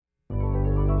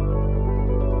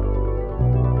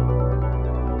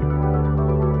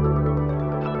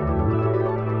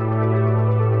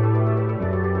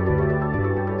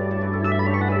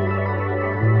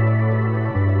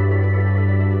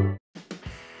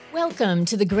Welcome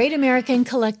to the Great American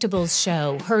Collectibles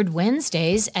Show, heard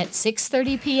Wednesdays at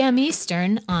 6:30 p.m.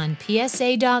 Eastern on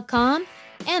PSA.com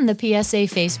and the PSA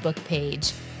Facebook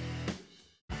page.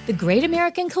 The Great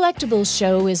American Collectibles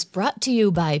Show is brought to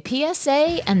you by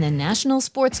PSA and the National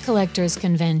Sports Collectors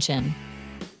Convention.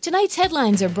 Tonight's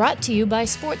headlines are brought to you by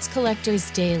Sports Collectors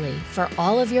Daily. For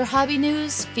all of your hobby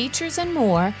news, features, and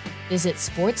more, visit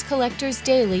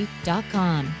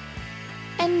sportscollectorsdaily.com.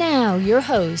 And now, your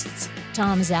hosts,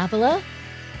 Tom Zappola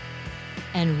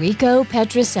and Rico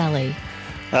Petroselli.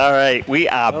 All right, we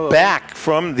are back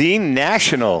from the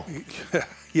National.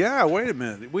 Yeah, wait a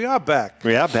minute. We are back.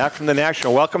 We are back from the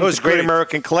National. Welcome to the Great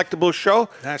American Collectibles Show.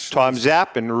 Tom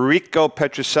Zapp and Rico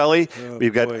Petroselli.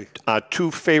 We've got two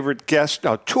of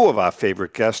our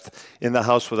favorite guests in the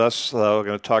house with us. We're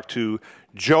going to talk to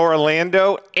Joe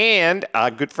Orlando and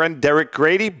our good friend Derek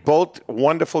Grady, both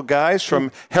wonderful guys from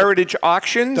Heritage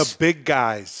Auctions. The big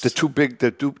guys. The two big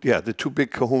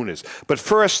kahunas. But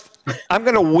first, I'm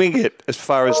going to wing it as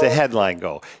far as the headline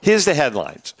go. Here's the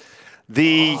headlines.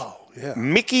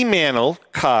 Mickey Mantle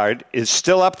card is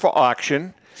still up for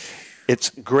auction. It's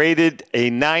graded a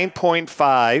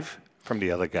 9.5 from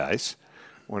the other guys.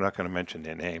 We're not going to mention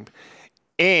their name.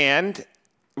 And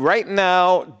right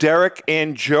now, Derek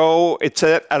and Joe, it's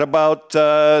at about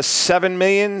 7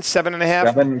 million,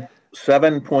 7.5?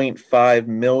 7.5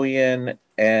 million,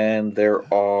 and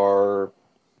there are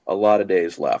a lot of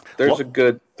days left. There's a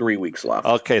good 3 weeks left.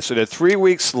 Okay, so there are 3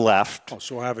 weeks left. Oh,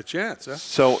 so I have a chance, huh?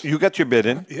 So you got your bid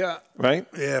in? Yeah. Right?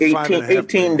 Yeah,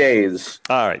 18 days.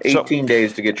 All right. 18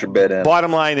 days to get your bid in.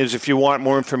 Bottom line is, if you want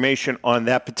more information on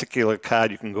that particular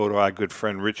card, you can go to our good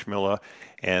friend Rich Miller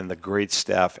and the great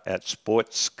staff at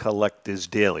Sports Collectors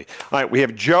Daily. All right, we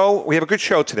have Joe. We have a good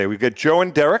show today. We've got Joe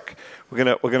and Derek. We're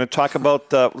gonna talk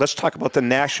about let's talk about the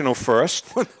National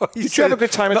first. Did you have a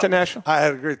good time at the National? I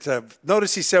had a great time.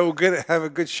 Notice he said we're gonna have a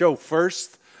good show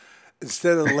first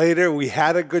instead of later. We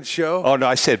had a good show. Oh no,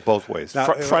 I said both ways.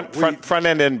 Now, front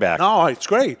end and back. No, it's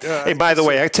great. Hey, by the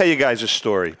way, I tell you guys a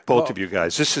story. Both of you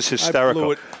guys. This is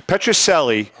hysterical.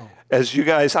 Petroselli. As you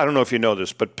guys, I don't know if you know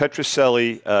this, but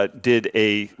Petroselli did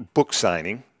an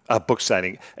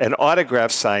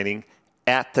autograph signing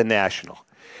at the National.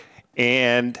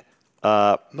 And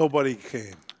nobody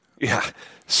came. Yeah.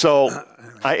 So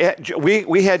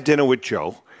we had dinner with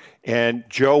Joe, and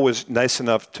Joe was nice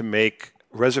enough to make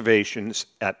reservations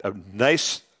at the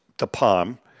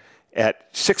Palm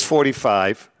at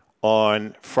 6:45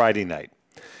 on Friday night.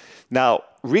 Now,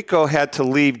 Rico had to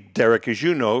leave, Derek, as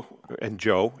you know, and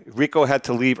Joe. Rico had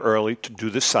to leave early to do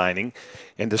the signing,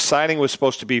 and the signing was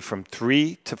supposed to be from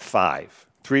 3 to 5.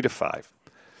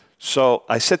 So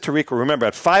I said to Rico, remember,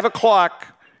 at 5 o'clock,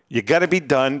 you got to be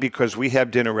done because we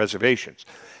have dinner reservations.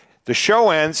 The show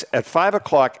ends at 5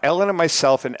 o'clock. Ellen and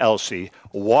myself and Elsie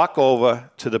walk over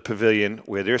to the pavilion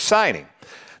where they're signing.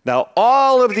 Now,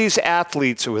 all of these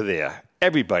athletes were there.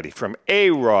 Everybody from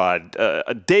A-Rod,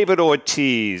 David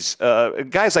Ortiz,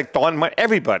 guys like Don,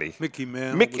 everybody. Mickey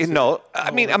Mantle.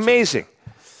 Amazing.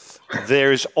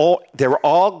 They're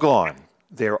all gone.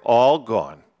 They're all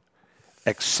gone,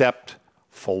 except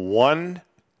for one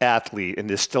athlete, and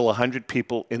there's still 100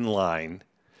 people in line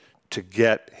to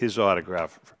get his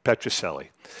autograph,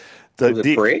 Petroselli. Was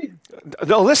it free?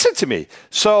 No, listen to me.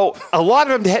 So a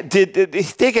lot of them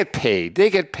they get paid.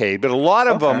 They get paid, but a lot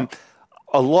of them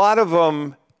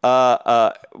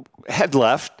had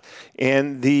left,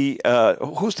 and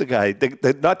who's the guy?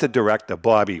 Not the director,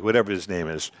 Bobby, whatever his name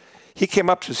is. He came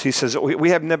up to us. He says, "We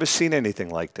have never seen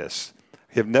anything like this.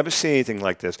 We have never seen anything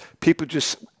like this. People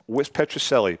just with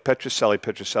Petroselli,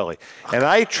 and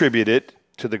I attribute it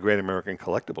to the Great American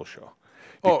Collectibles Show."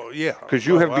 Oh, yeah. Because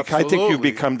I think you've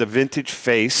become the vintage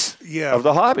face of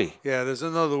the hobby. Yeah, there's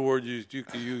another word you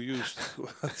used,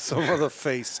 some other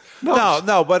face.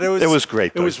 No, but it was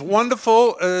great. It was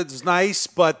wonderful. It's nice,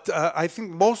 but I think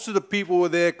most of the people were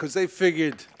there because they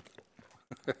figured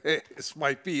this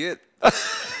might be it.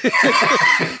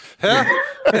 Huh?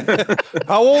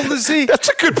 How old is he? That's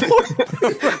a good point.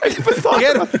 I never thought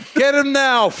get him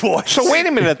now, boy. So wait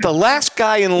a minute. The last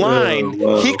guy in line,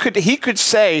 he could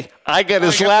say, "I got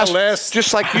his last,"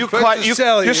 just like you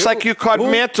caught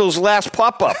Mantle's last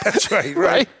pop-up. That's right.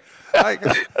 Right. All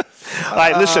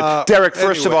right, listen, Derek,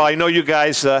 first of all, I know you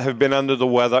guys have been under the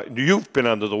weather. You've been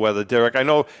under the weather, Derek. I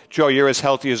know, Joe, you're as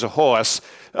healthy as a horse.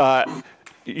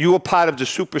 You were part of the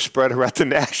super spreader at the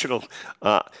National.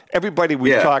 Everybody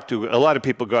we talked to, a lot of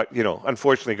people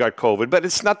unfortunately got COVID, but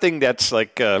it's nothing that's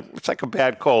it's like a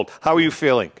bad cold. How are you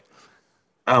feeling?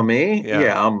 Oh, me?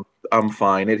 Yeah, I'm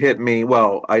fine. It hit me.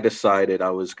 Well, I decided I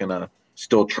was going to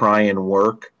still try and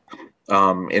work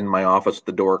in my office,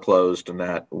 the door closed, and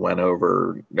that went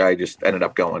over. I just ended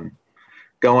up going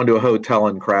to a hotel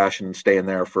and crashing and staying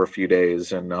there for a few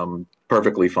days, and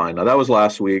perfectly fine. Now that was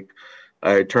last week.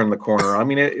 I turned the corner. I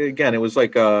mean, again, it was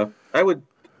like I would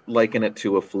liken it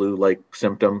to a flu-like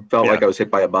symptom. Felt Yeah. like I was hit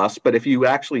by a bus. But if you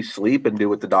actually sleep and do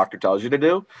what the doctor tells you to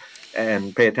do,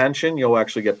 and pay attention, you'll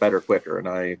actually get better quicker. And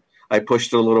I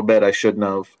pushed it a little bit. I shouldn't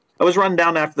have. I was run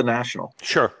down after the national.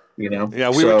 Sure. Yeah,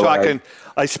 we were talking.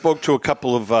 I spoke to a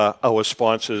couple of our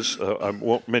sponsors. I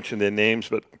won't mention their names,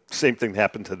 but same thing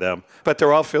happened to them. But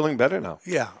they're all feeling better now.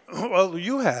 Yeah. Well,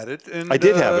 you had it. And, I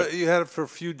did have it. You had it for a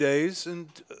few days. And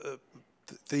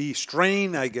the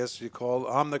strain, I guess you call it,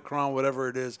 Omicron, whatever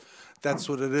it is, that's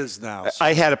what it is now. So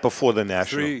I had it before the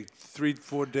national.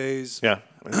 4 days. Yeah.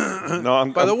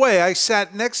 No. By the way, I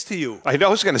sat next to you. I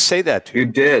was going to say that to you.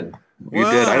 You did. You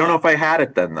did. I don't know if I had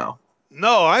it then, though.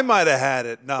 No, I might have had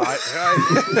it. No,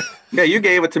 Yeah, you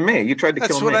gave it to me. You tried to kill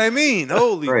me. that's what I mean.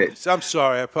 Holy, Right. I'm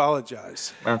sorry. I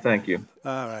apologize. Thank you.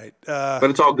 All right. But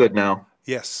it's all good now.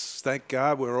 Yes, thank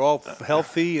God we're all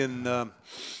healthy, and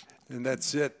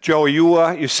that's it. Joe,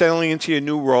 you're settling into your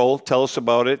new role. Tell us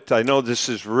about it. I know this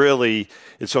is really,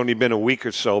 it's only been a week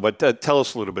or so, but tell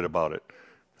us a little bit about it.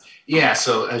 Yeah,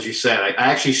 so as you said, I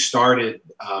actually started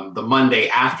the Monday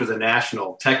after the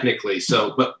national, technically.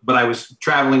 So, but I was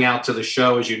traveling out to the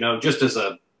show, as you know, just as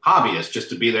a hobbyist, just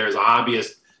to be there as a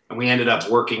hobbyist, and we ended up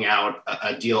working out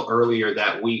a deal earlier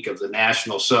that week of the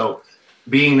national. So,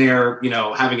 being there,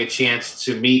 having a chance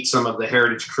to meet some of the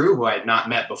Heritage crew who I had not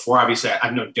met before. Obviously,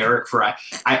 I've known Derek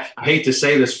I hate to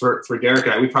say this for Derek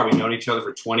and I, we've probably known each other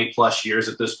for 20 plus years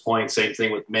at this point. Same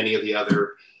thing with many of the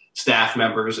other staff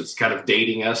members. It's kind of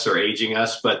dating us or aging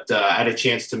us, but I had a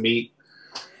chance to meet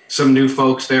some new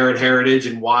folks there at Heritage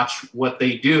and watch what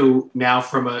they do now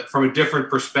from a different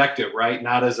perspective, right?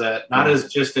 Not as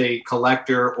just a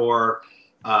collector or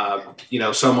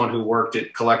someone who worked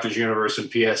at Collectors Universe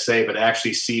and PSA, but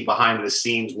actually see behind the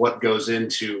scenes what goes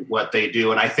into what they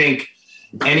do. And I think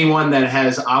anyone that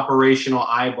has operational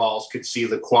eyeballs could see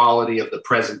the quality of the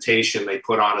presentation they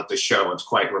put on at the show. It's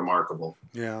quite remarkable.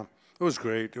 Yeah, it was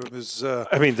great. It was.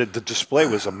 I mean, the display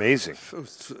was amazing.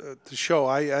 The show,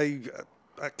 I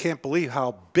can't believe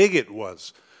how big it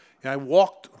was. And I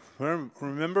walked.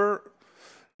 Remember,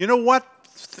 you know what?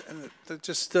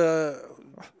 Just.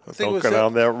 Don't go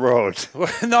down that road.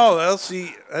 No,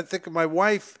 Elsie. I think my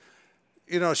wife.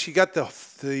 She got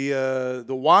the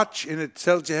watch, and it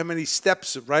tells you how many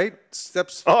steps, right?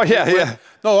 Steps. Oh yeah.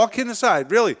 No, all kidding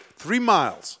aside, really, 3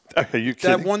 miles. Are you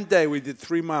kidding? That one day we did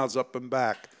 3 miles up and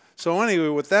back. So anyway,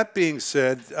 with that being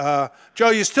said, Joe,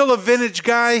 you're still a vintage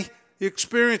guy. You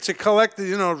experience a collector,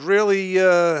 really.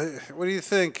 What do you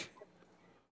think?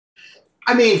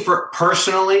 I mean, for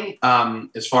personally,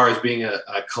 as far as being a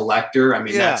collector, I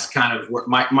mean, that's kind of where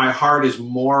my heart is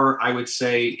more, I would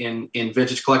say, in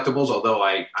vintage collectibles, although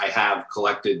I have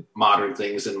collected modern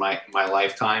things in my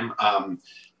lifetime.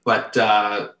 But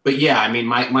yeah, I mean,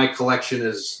 my collection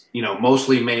is,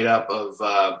 mostly made up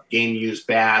of game used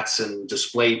bats and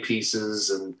display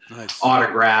pieces and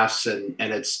autographs. And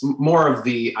it's more of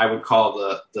the, I would call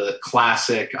the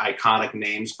classic iconic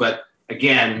names. But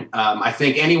again, I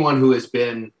think anyone who has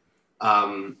been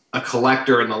a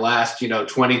collector in the last,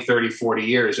 20, 30, 40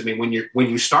 years, I mean, when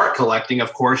you start collecting,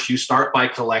 of course, you start by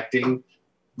collecting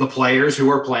the players who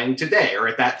are playing today or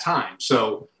at that time.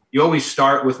 So you always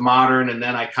start with modern, and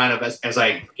then I kind of, as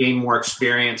I gained more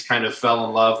experience, kind of fell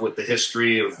in love with the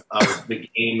history of the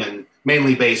game and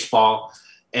mainly baseball,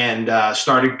 and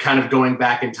started kind of going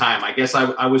back in time. I guess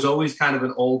I was always kind of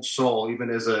an old soul, even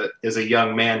as a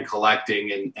young man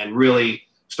collecting, and really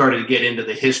started to get into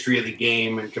the history of the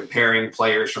game and comparing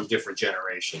players from different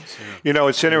generations.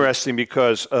 It's interesting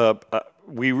because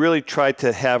we really tried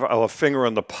to have our finger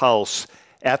on the pulse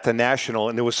at the National,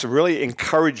 and there was some really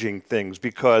encouraging things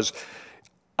because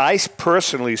I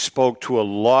personally spoke to a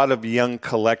lot of young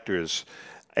collectors,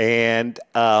 and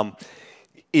a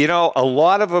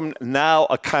lot of them now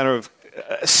are kind of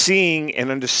seeing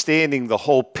and understanding the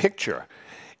whole picture.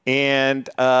 And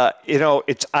there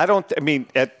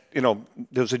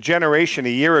was a generation a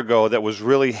year ago that was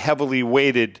really heavily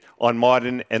weighted on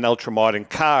modern and ultra-modern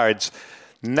cards.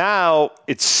 Now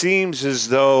it seems as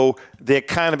though they're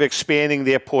kind of expanding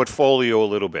their portfolio a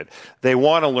little bit. They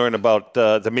want to learn about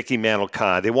the Mickey Mantle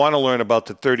card. They want to learn about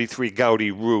the 33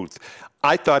 Gaudy Ruth.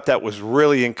 I thought that was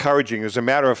really encouraging. As a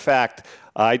matter of fact,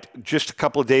 just a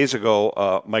couple of days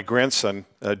ago, my grandson,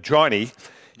 Johnny,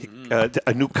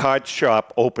 a new card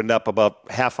shop opened up about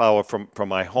half hour from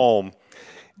my home,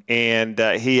 and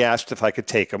he asked if I could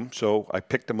take him. So I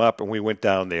picked him up, and we went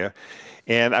down there.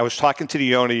 And I was talking to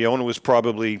the owner. The owner was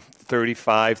probably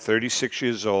 35, 36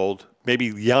 years old, maybe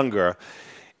younger.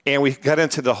 And we got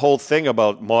into the whole thing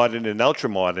about modern and ultra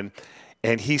modern.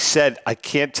 And he said, I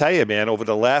can't tell you, man, over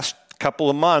the last couple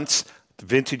of months, the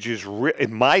vintage is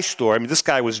in my store. I mean, this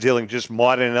guy was dealing just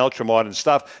modern and ultra modern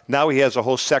stuff. Now he has a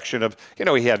whole section of,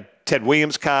 he had Ted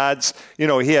Williams cards, he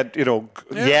had,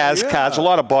 Yaz cards, a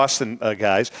lot of Boston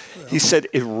guys. Yeah. He said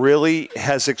it really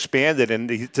has expanded. And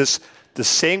the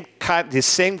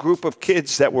same group of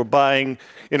kids that were buying,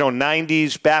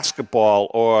 90s basketball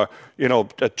or,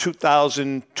 a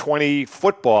 2020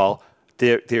 football,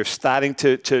 they're starting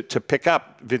to pick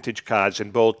up vintage cards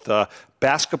in both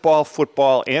basketball,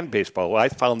 football, and baseball. Well, I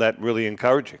found that really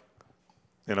encouraging.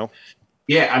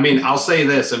 Yeah, I mean, I'll say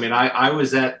this. I mean, I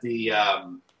was at the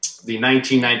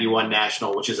 1991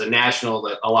 National, which is a national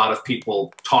that a lot of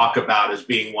people talk about as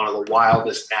being one of the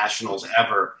wildest nationals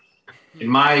ever. In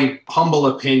my humble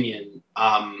opinion,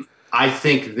 I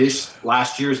think this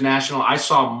last year's national, I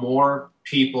saw more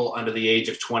people under the age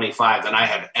of 25 than I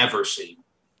have ever seen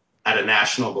at a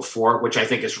national before, which I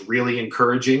think is really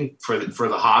encouraging for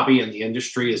the hobby and the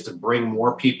industry, is to bring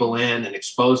more people in and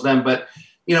expose them. But,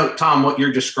 Tom, what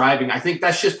you're describing, I think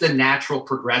that's just the natural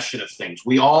progression of things.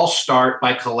 We all start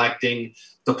by collecting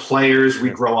the players we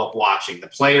grow up watching, the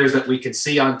players that we can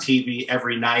see on TV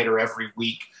every night or every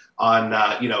week on,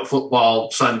 football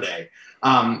Sunday.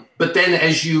 But then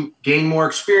as you gain more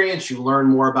experience, you learn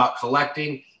more about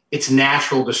collecting, it's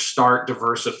natural to start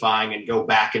diversifying and go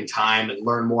back in time and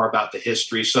learn more about the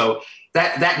history. So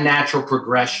that natural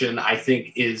progression, I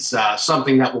think, is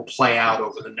something that will play out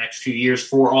over the next few years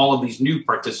for all of these new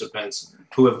participants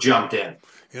who have jumped in.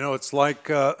 It's like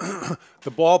the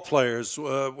ball players.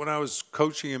 When I was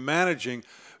coaching and managing,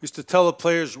 I used to tell the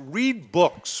players, read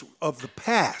books of the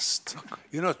past.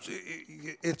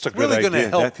 It's really going to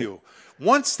help you.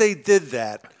 Once they did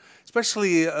that,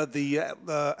 especially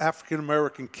the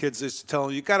African-American kids, they used to tell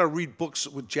them, you got to read books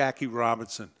with Jackie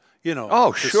Robinson.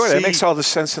 Oh, sure. That makes all the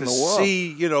sense in the world.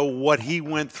 See, what he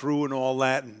went through and all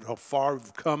that and how far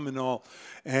we've come and all.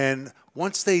 And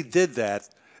once they did that,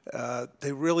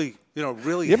 they really,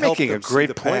 really You're helped making them a great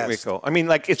see the point, past. Rico. I mean,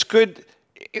 it's good.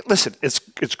 Listen,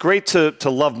 it's great to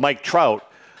love Mike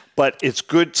Trout, but it's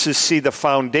good to see the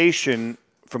foundation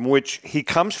from which he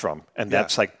comes from, and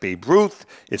that's like Babe Ruth,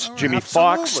 it's Jimmy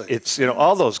Fox, it's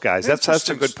all those guys. That's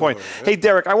a good point. Yeah. Hey,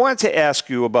 Derek, I wanted to ask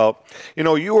you about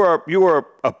you were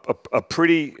a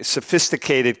pretty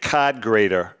sophisticated card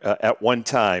grader at one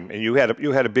time, and you had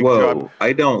a big job.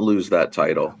 I don't lose that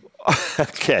title.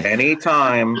 Okay.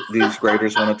 Anytime these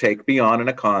graders want to take me on in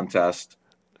a contest,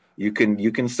 you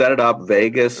can set it up,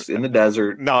 Vegas in the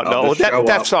desert. No,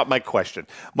 that's not my question.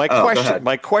 My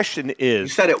question is, you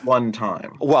said it one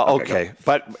time. Well, okay,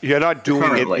 but you're not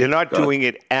doing it. You're not doing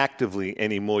it actively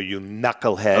anymore, you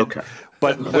knucklehead. Okay.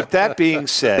 But with that being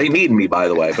said, they need me, by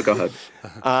the way. But go ahead.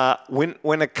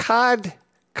 When a card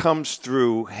comes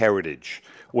through Heritage,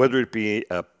 whether it be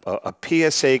a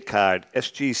PSA card,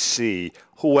 SGC,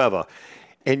 whoever,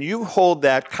 and you hold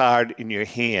that card in your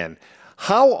hand,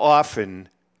 how often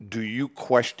do you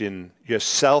question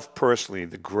yourself personally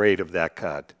the grade of that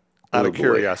card out of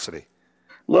curiosity?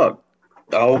 Look,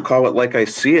 I'll call it like I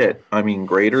see it. I mean,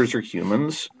 graders are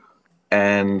humans,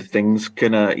 and things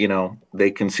can,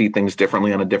 they can see things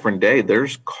differently on a different day.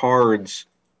 There's cards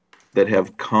that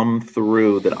have come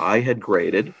through that I had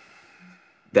graded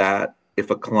that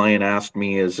if a client asked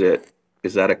me, is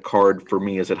that a card for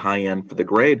me? Is it high end for the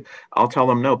grade? I'll tell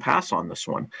them, no, pass on this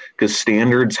one, because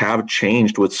standards have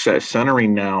changed with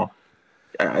centering now.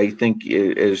 I think,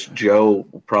 as Joe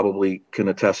probably can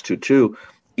attest to too,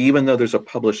 even though there's a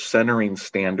published centering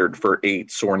standard for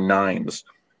 8s or 9s,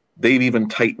 they've even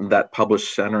tightened that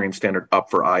published centering standard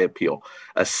up for eye appeal.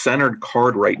 A centered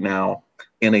card right now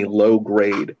in a low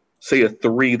grade, say a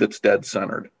 3 that's dead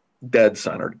centered,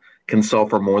 can sell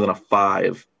for more than a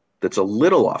 5 that's a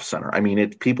little off center. I mean,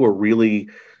 people are really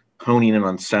honing in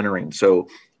on centering. So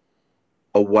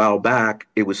a while back,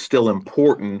 it was still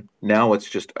important. Now it's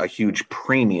just a huge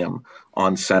premium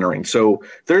on centering. So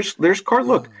there's card.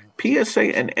 Look,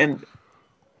 PSA, and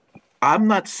I'm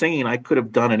not saying I could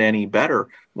have done it any better.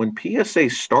 When PSA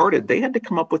started, they had to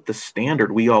come up with the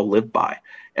standard we all live by,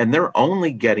 and they're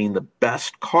only getting the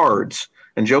best cards.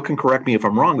 And Joe can correct me if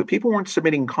I'm wrong, but people weren't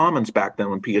submitting commons back then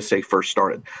when PSA first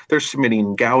started. They're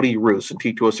submitting Gaudy Roos and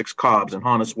T206 Cobbs and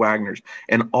Hannes Wagners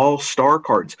and all-star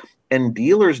cards. And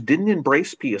dealers didn't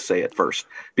embrace PSA at first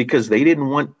because they didn't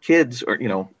want kids or,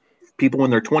 people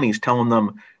in their 20s telling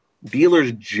them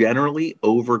dealers generally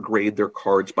overgrade their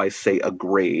cards by, say, a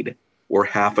grade or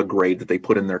half a grade that they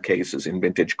put in their cases in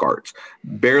vintage cards.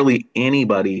 Barely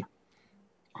anybody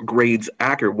grades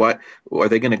accurate. What are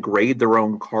they going to grade their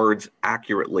own cards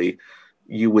accurately?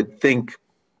 You would think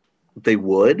they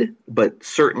would, but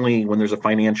certainly when there's a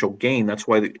financial gain, that's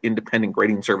why the independent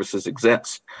grading services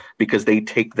exist, because they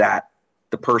take the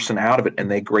person out of it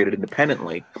and they grade it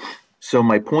independently. So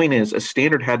my point is, a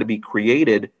standard had to be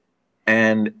created,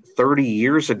 and 30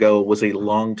 years ago was a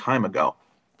long time ago.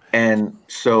 And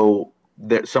so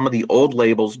some of the old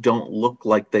labels don't look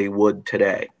like they would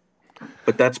today.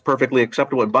 But that's perfectly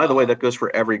acceptable. And by the way, that goes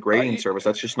for every grading service.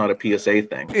 That's just not a PSA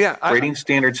thing. Yeah, grading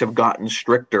standards have gotten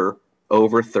stricter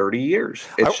over 30 years.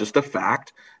 It's just a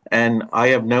fact. And I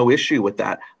have no issue with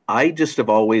that. I just have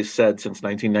always said since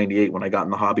 1998, when I got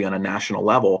in the hobby on a national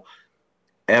level,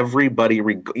 everybody,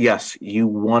 yes, you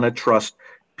want to trust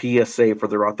PSA for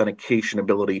their authentication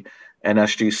ability and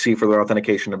SGC for their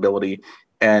authentication ability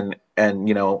and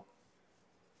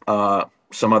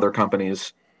some other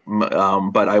companies.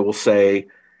 But I will say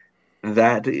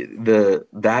that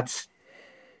that's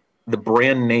the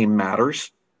brand name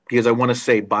matters, because I want to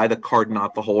say buy the card,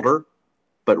 not the holder.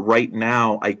 But right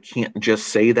now I can't just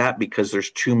say that because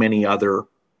there's too many other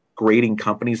grading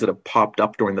companies that have popped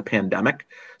up during the pandemic.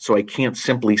 So I can't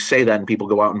simply say that and people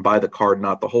go out and buy the card,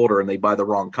 not the holder, and they buy the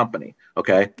wrong company.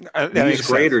 Okay. These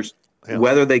graders,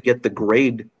 whether they get the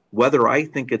grade, whether I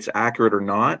think it's accurate or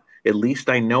not, at least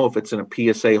I know if it's in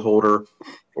a PSA holder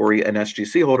or an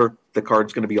SGC holder, the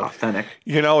card's going to be authentic.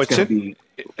 It's going to be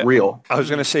real. I was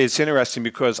going to say it's interesting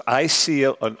because I see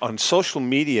on social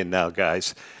media now,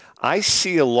 guys, I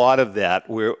see a lot of that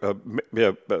where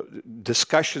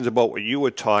discussions about what you were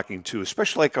talking to,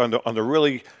 especially like on the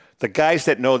really the guys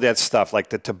that know that stuff, like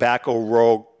the Tobacco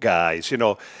Road guys,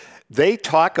 they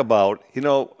talk about,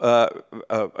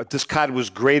 this card was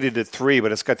graded at 3,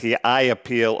 but it's got the eye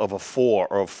appeal of a 4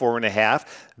 or a 4.5.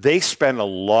 They spend a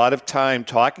lot of time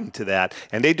talking to that,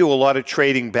 and they do a lot of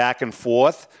trading back and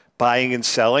forth, buying and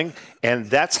selling, and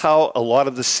that's how a lot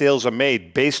of the sales are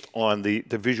made, based on the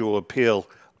visual appeal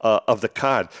of the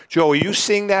card. Joe, are you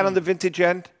seeing that on the vintage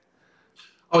end?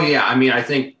 Oh, yeah. I mean, I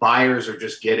think buyers are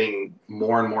just getting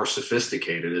more and more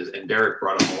sophisticated, and Derek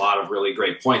brought up a lot of really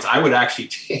great points. I would actually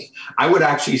say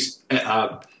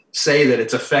that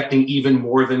it's affecting even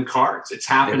more than cards. It's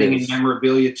happening in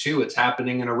memorabilia too. It's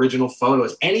happening in original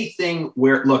photos. Anything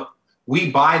where, look,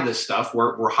 we buy this stuff.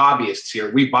 We're hobbyists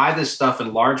here. We buy this stuff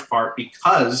in large part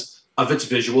because of its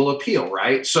visual appeal,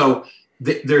 right? So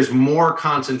there's more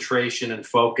concentration and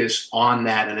focus on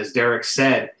that. And as Derek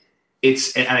said,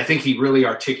 and I think he really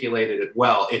articulated it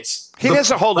well.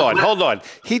 Hold on.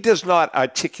 He does not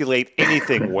articulate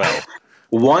anything well.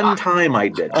 One time I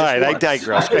did. All right, I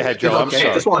digress. Go ahead, Joe. I'm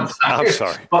sorry. Just one. I'm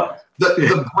sorry. But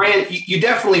the brand, you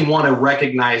definitely want to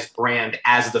recognize brand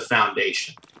as the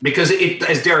foundation, because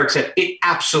as Derek said, it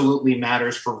absolutely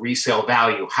matters for resale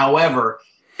value. However,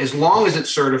 as long as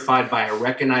it's certified by a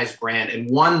recognized brand and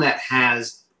one that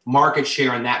has market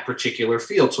share in that particular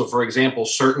field. So, for example,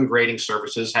 certain grading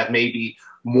services have maybe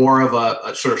more of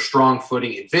a sort of strong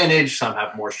footing in vintage. Some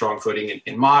have more strong footing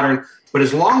in modern. But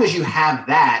as long as you have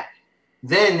that,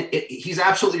 then he's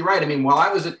absolutely right. I mean, while I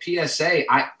was at PSA,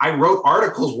 I wrote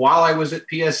articles while I was at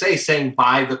PSA saying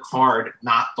buy the card,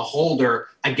 not the holder.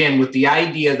 Again, with the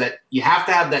idea that you have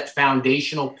to have that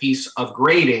foundational piece of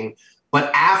grading. But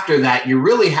after that, you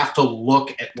really have to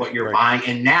look at what you're buying.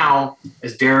 And now,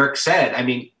 as Derek said, I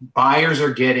mean, buyers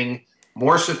are getting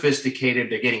more sophisticated.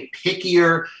 They're getting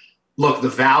pickier. Look, the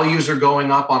values are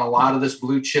going up on a lot of this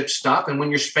blue chip stuff. And when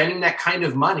you're spending that kind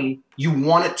of money, you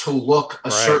want it to look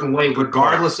a certain way,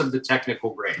 regardless of the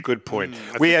technical grade. Good point.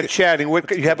 We had chatting.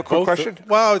 You have a quick question?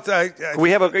 Well,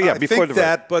 we have I think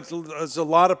that, but there's a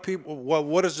lot of people. Well,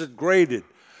 what is it graded?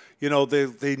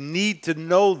 They need to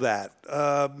know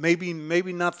that. Maybe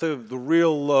not the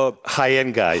real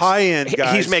high-end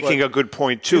guys. He's making a good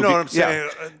point too. You know what I'm saying?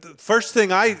 The first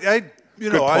thing I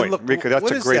look. Rika, that's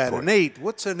what a is great that? point. An 8?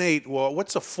 What's an 8? Well,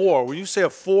 what's a 4? When you say a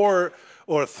 4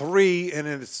 or a 3, and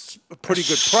it's a pretty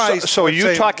good price. So are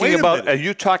you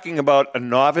talking about a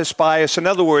novice bias? In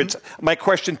other words, my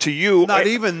question to you, not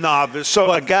even novice,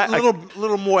 but a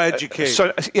little more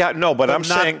educated. But I'm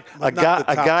saying a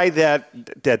guy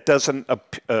that doesn't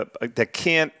that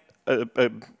can't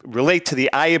relate to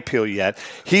the eye appeal yet.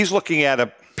 He's looking at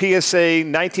a PSA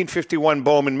 1951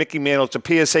 Bowman Mickey Mantle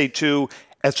to PSA 2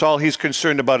 That's all he's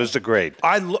concerned about is the grade.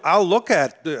 I'll look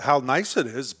at how nice it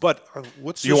is, but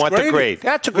what's you this want graded? the grade?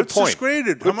 That's a good what's point. This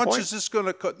graded? Good how much point. is this going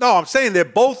to cost? No, I'm saying they're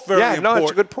both very important. Yeah, no,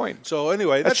 that's a good point. So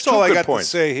anyway, That's that's all I good got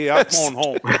points. to say here. I'm going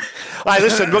home. All right,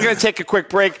 listen, we're going to take a quick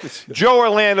break. Joe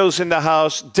Orlando's in the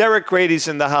house. Derek Grady's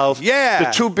in the house. Yeah.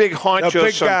 The two big honchos The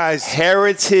big from guys.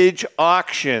 Heritage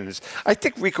Auctions. I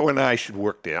think Rico and I should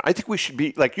work there. I think we should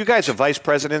be, like, you guys are vice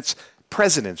presidents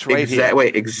right here.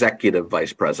 Wait, executive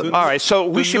vice president. All right, so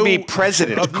we should be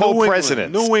presidents,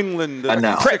 co-presidents. New England,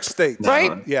 6 states.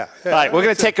 Right? Yeah. All right, we're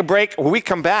going to take a break. When we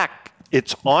come back,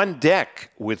 it's On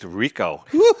Deck with Rico.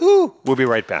 Woohoo! We'll be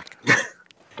right back.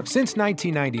 Since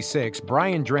 1996,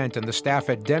 Brian Drent and the staff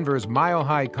at Denver's Mile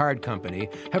High Card Company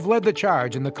have led the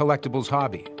charge in the collectibles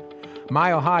hobby.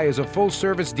 Mile High is a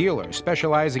full-service dealer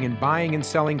specializing in buying and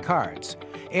selling cards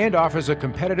and offers a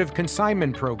competitive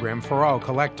consignment program for all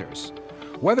collectors.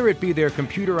 Whether it be their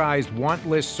computerized want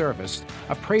list service,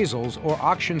 appraisals, or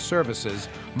auction services,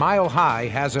 Mile High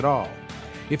has it all.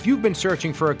 If you've been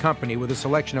searching for a company with a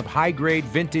selection of high-grade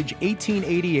vintage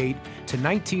 1888 to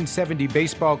 1970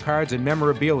 baseball cards and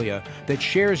memorabilia that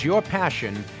shares your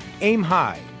passion, aim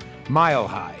high, Mile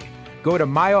High. Go to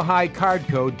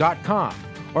milehighcardco.com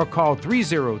or call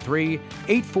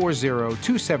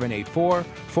 303-840-2784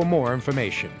 for more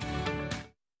information.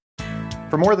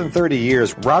 For more than 30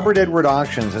 years, Robert Edward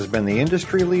Auctions has been the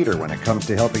industry leader when it comes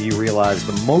to helping you realize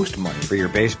the most money for your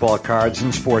baseball cards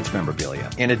and sports memorabilia.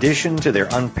 In addition to their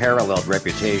unparalleled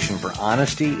reputation for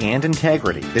honesty and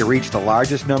integrity, they reach the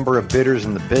largest number of bidders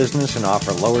in the business and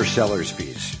offer lower sellers'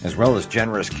 fees, as well as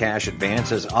generous cash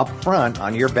advances up front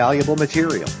on your valuable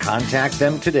material. Contact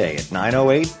them today at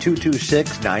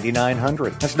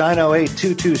 908-226-9900. That's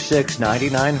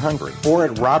 908-226-9900 or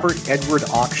at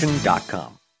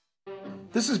robertedwardauction.com.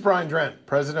 This is Brian Drent,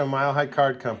 president of Mile High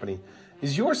Card Company.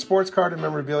 Is your sports card and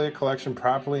memorabilia collection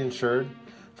properly insured?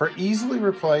 For easily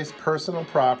replaced personal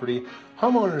property,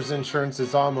 homeowners insurance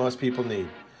is all most people need.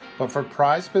 But for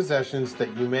prized possessions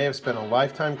that you may have spent a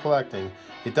lifetime collecting,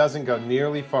 it doesn't go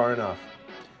nearly far enough.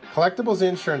 Collectibles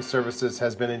Insurance Services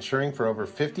has been insuring for over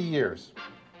 50 years.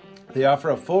 They offer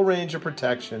a full range of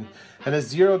protection and a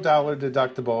 $0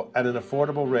 deductible at an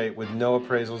affordable rate with no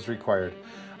appraisals required.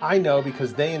 I know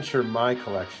because they insure my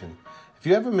collection. If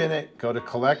you have a minute, go to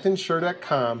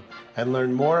collectinsure.com and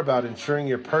learn more about insuring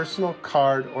your personal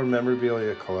card or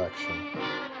memorabilia collection.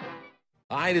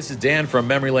 Hi, this is Dan from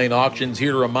Memory Lane Auctions,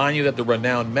 here to remind you that the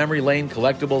renowned Memory Lane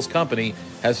Collectibles Company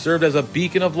has served as a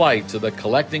beacon of light to the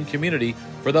collecting community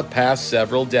for the past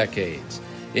several decades.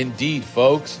 Indeed,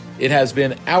 folks, it has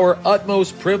been our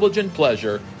utmost privilege and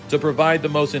pleasure to provide the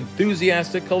most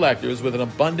enthusiastic collectors with an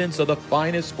abundance of the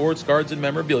finest sports cards and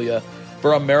memorabilia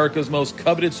for America's most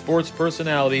coveted sports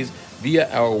personalities via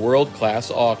our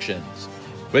world-class auctions.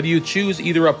 Whether you choose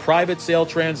either a private sale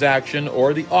transaction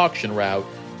or the auction route,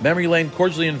 Memory Lane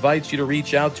cordially invites you to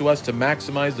reach out to us to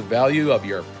maximize the value of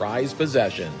your prized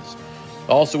possessions.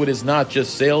 Also, it is not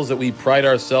just sales that we pride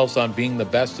ourselves on being the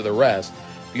best of the rest,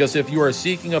 because if you are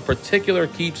seeking a particular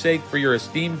keepsake for your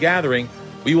esteemed gathering,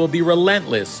 we will be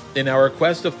relentless in our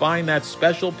quest to find that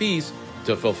special piece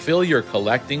to fulfill your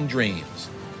collecting dreams.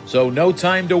 So no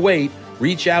time to wait.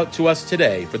 Reach out to us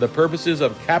today for the purposes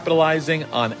of capitalizing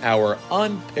on our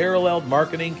unparalleled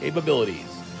marketing capabilities.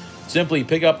 Simply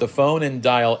pick up the phone and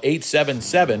dial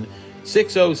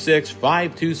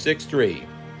 877-606-5263.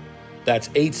 That's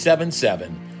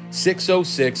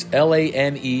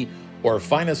 877-606-LANE, or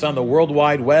find us on the World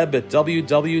Wide Web at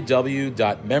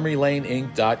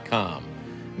www.memorylaneinc.com.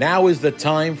 Now is the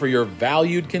time for your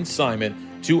valued consignment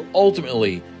to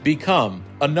ultimately become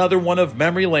another one of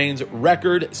Memory Lane's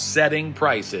record-setting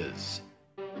prices.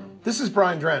 This is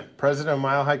Brian Drent, president of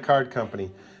Mile High Card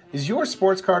Company. Is your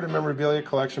sports card and memorabilia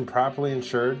collection properly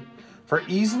insured? For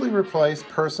easily replaced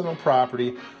personal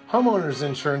property, homeowners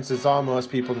insurance is all most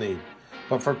people need.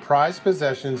 But for prized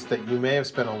possessions that you may have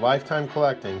spent a lifetime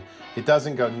collecting, it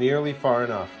doesn't go nearly far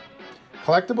enough.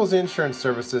 Collectibles Insurance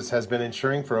Services has been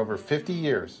insuring for over 50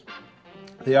 years.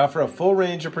 They offer a full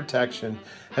range of protection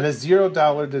and a $0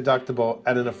 deductible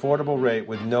at an affordable rate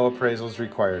with no appraisals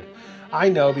required. I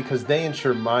know because they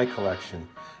insure my collection.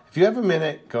 If you have a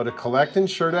minute, go to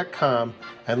collectinsure.com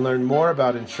and learn more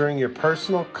about insuring your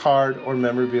personal card or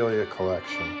memorabilia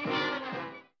collection.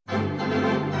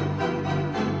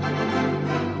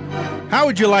 How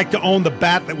would you like to own the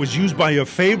bat that was used by your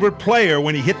favorite player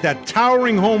when he hit that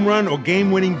towering home run or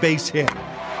game-winning base hit?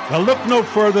 Now look no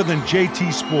further than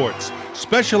JT Sports,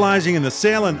 specializing in the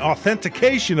sale and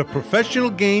authentication of professional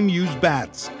game-used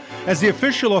bats. As the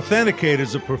official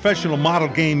authenticators of professional model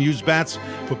game-used bats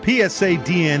for PSA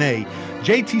DNA,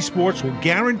 JT Sports will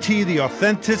guarantee the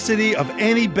authenticity of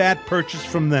any bat purchased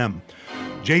from them.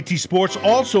 JT Sports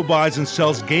also buys and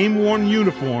sells game-worn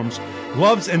uniforms,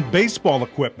 gloves, and baseball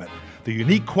equipment. The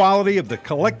unique quality of the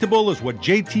collectible is what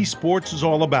JT Sports is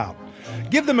all about.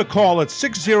 Give them a call at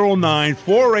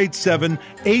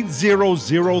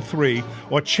 609-487-8003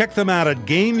 or check them out at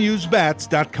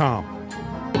GameUseBats.com.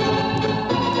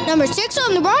 Number 6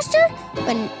 on the roster,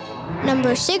 but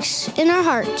number 6 in our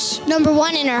hearts. Number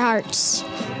 1 in our hearts.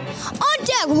 On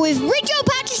deck with Rico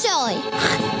Patricelli.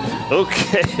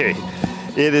 Okay,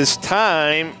 it is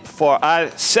time for our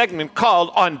segment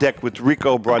called On Deck with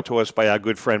Rico, brought to us by our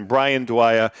good friend Brian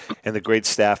Dwyer and the great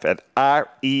staff at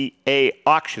REA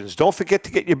Auctions. Don't forget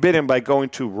to get your bid in by going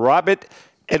to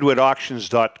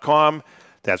robertedwardauctions.com.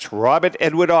 That's Robert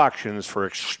Edward Auctions for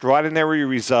extraordinary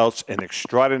results and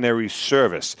extraordinary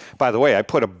service. By the way, I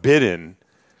put a bid in.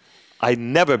 I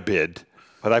never bid,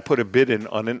 but I put a bid in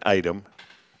on an item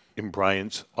in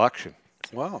Brian's auction.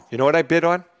 Wow. You know what I bid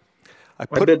on? I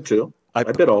bid too. I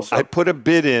bid also. I put a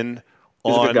bid in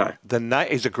on He's a good guy.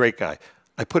 He's a great guy.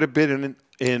 I put a bid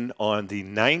in on the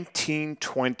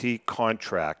 1920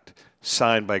 contract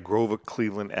signed by Grover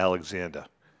Cleveland Alexander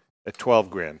at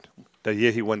 $12,000. The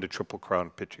year he won the Triple Crown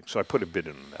pitching. So I put a bid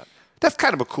in on that. That's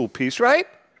kind of a cool piece, right?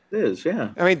 It is, yeah.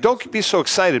 I mean, don't be so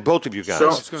excited, both of you guys.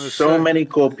 So many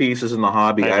cool pieces in the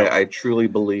hobby. I truly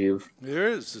believe. There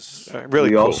is. Really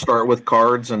we cool. all start with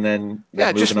cards and then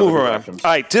just move around. All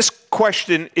right, this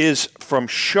question is from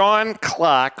Sean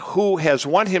Clark, who has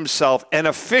won himself an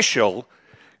official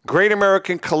Great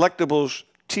American Collectibles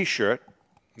T-shirt.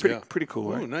 Pretty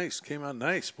cool, right? Oh, nice. Came out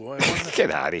nice, boy.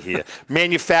 Get out of here.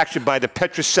 Manufactured by the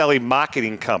Petrocelli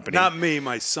Marketing Company. Not me,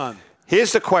 my son.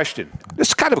 Here's the question. This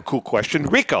is kind of a cool question.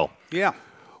 Rico. Yeah.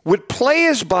 Would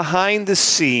players behind the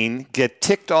scene get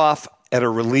ticked off at a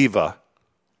reliever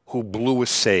who blew a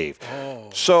save? Oh.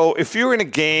 So if you're in a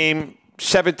game,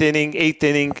 7th inning, 8th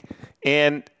inning,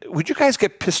 and would you guys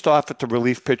get pissed off at the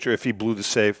relief pitcher if he blew the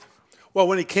save? Well,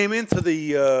 when he came into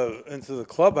the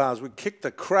clubhouse, we kicked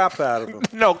the crap out of him.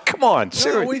 No, come on. No,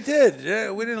 seriously. we did.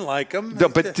 Yeah, we didn't like him. No,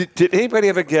 but did anybody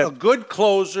ever get... A good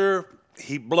closer,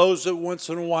 he blows it once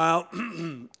in a while.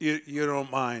 you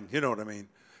don't mind. You know what I mean?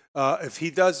 If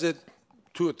he does it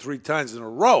 2 or 3 times in a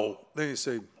row, then you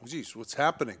say, geez, what's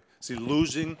happening? Is he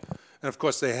losing? And, of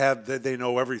course, they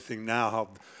know everything now, how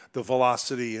the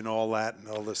velocity and all that and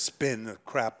all the spin, the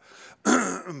crap.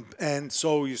 And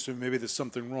so you say maybe there's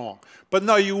something wrong. But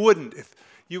no, you wouldn't.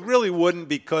 You really wouldn't,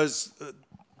 because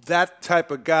that type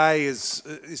of guy is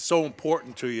so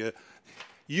important to you.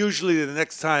 Usually the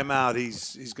next time out,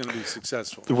 he's going to be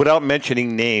successful. Without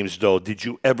mentioning names, though, did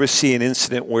you ever see an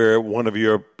incident where one of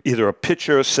your, either a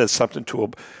pitcher says something to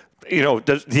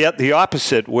the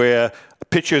opposite, where a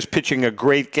pitcher is pitching a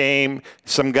great game,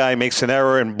 some guy makes an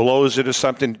error and blows it or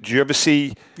something? Did you ever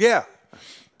see? Yeah.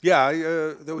 Yeah,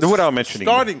 there was without mentioning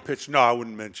starting pitcher. No, I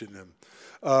wouldn't mention him.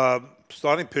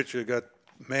 Starting pitcher got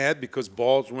mad because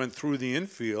balls went through the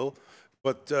infield,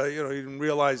 but he didn't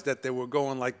realize that they were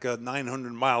going like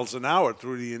 900 miles an hour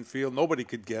through the infield. Nobody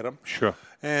could get him. Sure.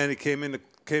 And he came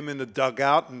in the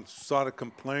dugout and started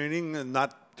complaining, and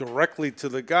not directly to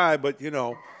the guy, but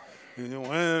a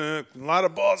lot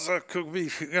of balls could be,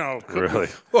 really.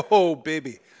 Oh,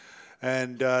 baby.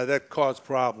 And that caused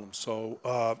problems. So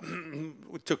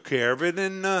we took care of it,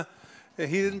 and he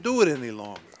didn't do it any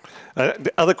longer.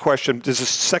 The other question, there's a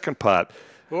second part.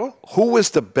 Oh? Who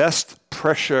was the best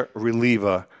pressure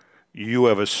reliever you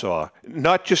ever saw?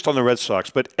 Not just on the Red Sox,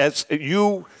 but as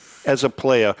a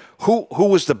player, who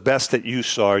was the best that you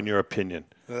saw, in your opinion?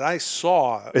 That I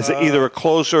saw. Is it either a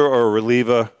closer or a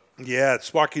reliever? Yeah,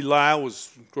 Sparky Lyle was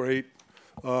great.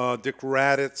 Dick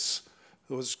Raditz.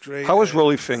 It was great. How was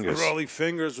Rolly Fingers? Rolly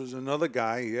Fingers was another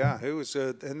guy. Yeah, it was,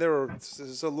 and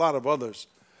there's a lot of others.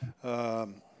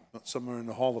 Some are in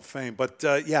the Hall of Fame, but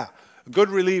a good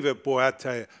reliever, boy. I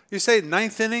tell you. You say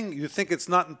 9th inning, you think it's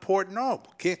not important? No,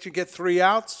 can't you get 3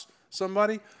 outs?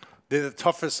 Somebody, they're the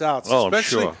toughest outs. Oh, I'm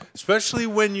sure. Especially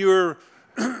when you're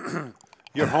home.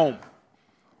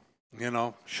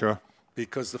 Sure.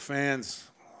 Because the fans,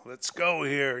 let's go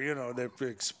here. They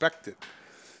expect it.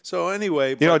 So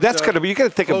anyway, that's got to be. You got to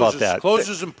think about that.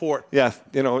 Closer's important. Yeah,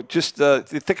 just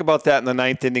think about that in the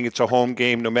 9th inning. It's a home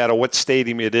game, no matter what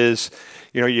stadium it is.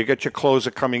 You get your closer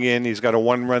coming in. He's got a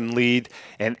 1-run lead,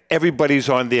 and everybody's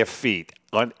on their feet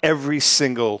on every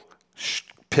single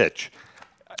pitch.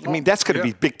 I mean, that's going to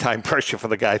be big time pressure for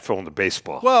the guy throwing the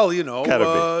baseball. Well,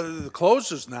 the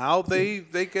closers now they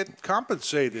get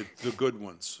compensated. The good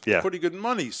ones, pretty good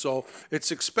money, so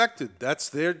it's expected. That's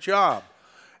their job.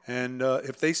 And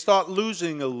if they start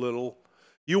losing a little,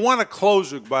 You want a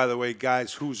closer, by the way,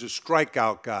 guys, who's a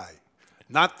strikeout guy,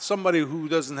 not somebody who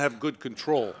doesn't have good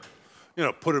control.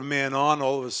 Put a man on,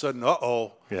 all of a sudden,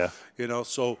 uh-oh. Yeah.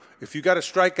 So if you got a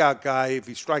strikeout guy, if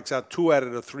he strikes out 2 out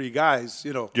of the 3 guys,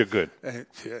 you're good.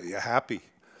 You're happy.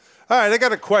 All right, I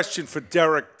got a question for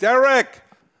Derek. Derek,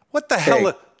 what the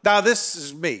hell? Now, this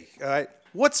is me, all right?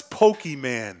 What's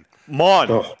Pokemon? Mon.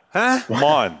 Huh?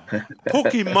 Mon.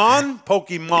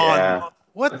 Pokemon? Yeah.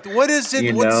 What is it?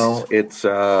 It's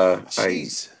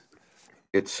Jeez.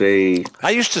 It's a.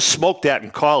 I used to smoke that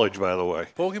in college, by the way.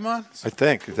 Pokemon? I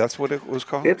think that's what it was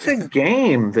called. It's a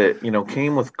game that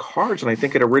came with cards, and I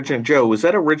think it originated. Joe, was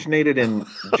that originated in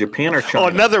Japan or China? Oh,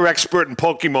 another expert in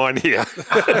Pokemon here.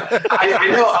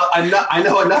 I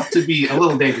know enough to be a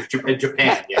little dangerous in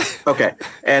Japan. Yeah. Okay,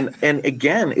 and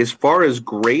again, as far as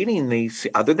grading these,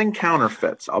 other than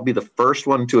counterfeits, I'll be the first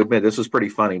one to admit this is pretty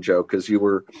funny, Joe, because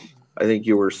I think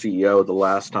you were CEO the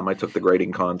last time I took the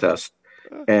grading contest.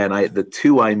 And the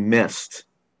 2 I missed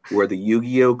were the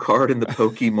Yu-Gi-Oh card and the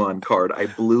Pokemon card. I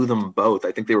blew them both.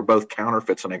 I think they were both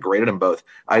counterfeits, and I graded them both.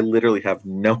 I literally have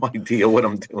no idea what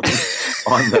I'm doing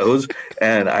on those.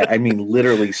 And I mean,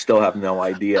 literally still have no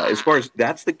idea. As far as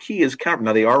that's the key is counter.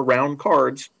 Now, they are round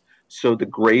cards. So the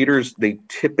graders, they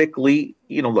typically,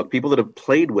 look, people that have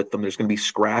played with them, there's going to be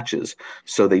scratches.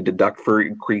 So they deduct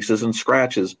for creases and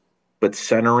scratches. But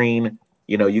centering,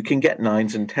 you can get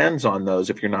 9s and 10s on those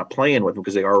if you're not playing with them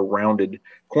because they are rounded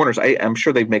corners. I'm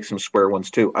sure they make some square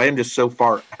ones too. I am just so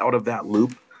far out of that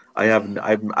loop.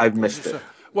 I've missed it.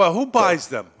 Well, who buys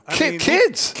them?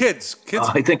 Kids. Kids.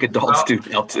 I think adults do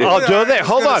now too. Oh, do they?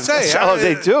 Hold on.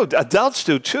 They do. Adults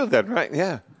do too then, right?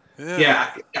 Yeah.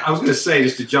 Yeah, I was going to say,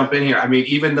 just to jump in here, I mean,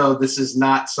 even though this is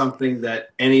not something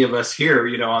that any of us here,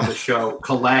 on the show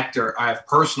collect or I have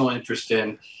personal interest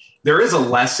in, there is a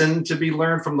lesson to be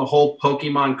learned from the whole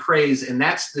Pokemon craze, and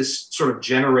that's this sort of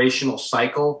generational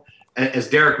cycle. As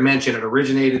Derek mentioned, it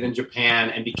originated in Japan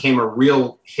and became a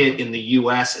real hit in the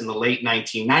U.S. in the late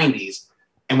 1990s.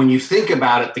 And when you think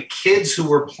about it, the kids who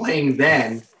were playing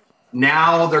then,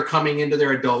 now they're coming into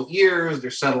their adult years, they're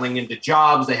settling into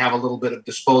jobs, they have a little bit of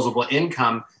disposable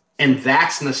income, and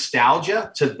that's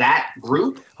nostalgia to that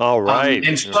group. All right.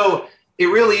 And so it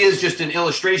really is just an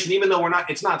illustration, even though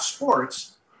it's not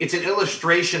sports, it's an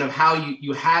illustration of how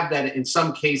you have that, in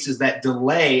some cases, that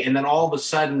delay, and then all of a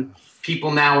sudden people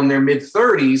now in their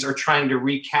mid-30s are trying to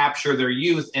recapture their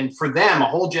youth. And for them, a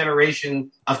whole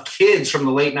generation of kids from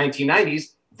the late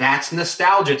 1990s, that's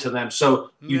nostalgia to them.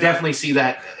 So you definitely see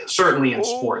that certainly in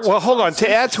sports. Well, hold on. To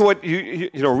add to what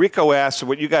Rico asked and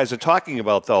what you guys are talking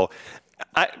about, though,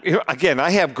 again,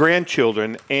 I have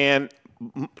grandchildren, and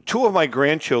 2 of my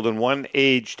grandchildren, one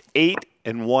aged 8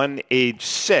 and one aged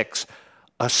 6,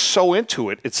 are so into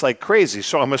it. It's like crazy.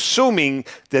 So I'm assuming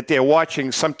that they're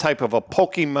watching some type of a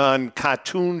Pokemon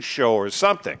cartoon show or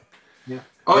something.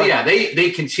 Oh yeah, they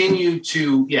continue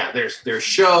to there's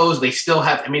shows. They still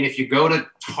have, I mean, if you go to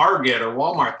Target or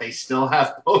Walmart, they still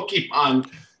have Pokemon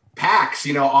packs,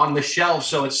 on the shelf.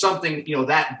 So it's something,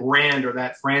 that brand or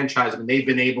that franchise, I mean, they've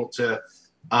been able to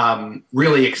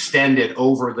really extend it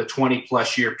over the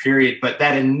 20+ year period. But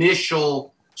that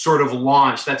initial sort of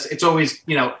launch, it's always,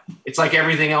 it's like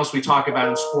everything else we talk about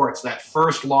in sports. That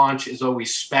first launch is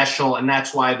always special, and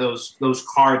that's why those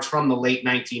cards from the late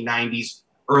 1990s,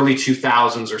 early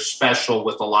 2000s are special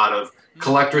with a lot of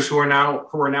collectors who are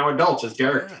now adults, as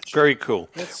Derek mentioned. Very cool.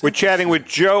 We're chatting with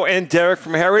Joe and Derek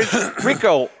from Heritage.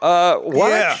 Rico,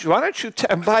 why don't you?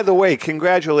 And by the way,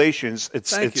 congratulations.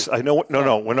 Thank you. I know.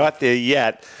 No, we're not there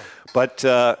yet. But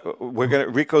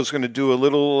Rico's gonna do a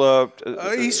little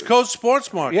East Coast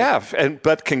Sports Market. Yeah,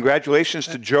 but congratulations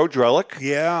to Joe Drellick.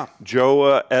 Yeah,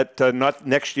 Joe at not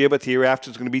next year, but the year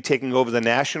after is going to be taking over the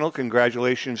National.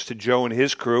 Congratulations to Joe and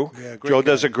his crew. Yeah, Joe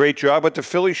does a great job at the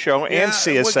Philly Show and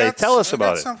CSA. Tell us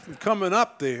about it. Something coming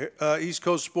up there. East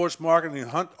Coast Sports Market and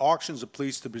Hunt Auctions are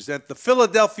pleased to present the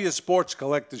Philadelphia Sports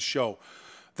Collectors Show,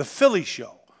 the Philly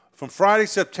Show, from Friday,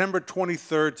 September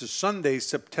 23rd to Sunday,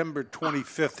 September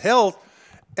 25th, held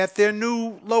at their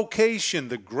new location,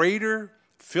 the Greater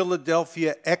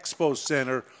Philadelphia Expo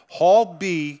Center, Hall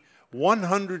B,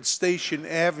 100 Station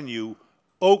Avenue,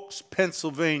 Oaks,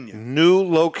 Pennsylvania. New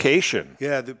location.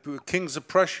 Yeah, the Kings of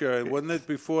Prussia, wasn't it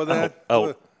before that?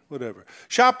 Oh. Whatever.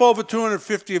 Shop over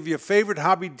 250 of your favorite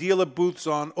hobby dealer booths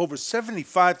on over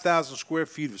 75,000 square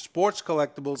feet of sports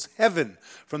collectibles heaven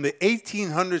from the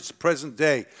 1800s to present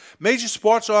day. Major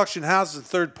sports auction houses and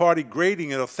third-party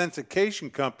grading and authentication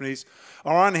companies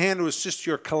are on hand to assist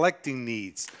your collecting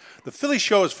needs. The Philly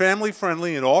Show is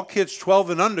family-friendly, and all kids 12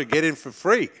 and under get in for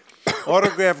free.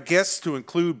 Autographed guests to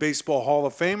include Baseball Hall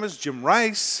of Famers Jim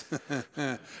Rice,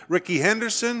 Ricky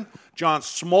Henderson, John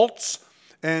Smoltz,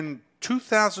 and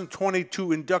 2022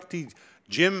 inductee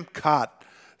Jim Cott,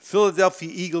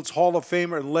 Philadelphia Eagles Hall of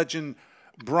Famer and legend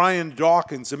Brian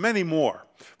Dawkins, and many more.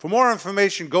 For more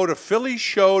information, go to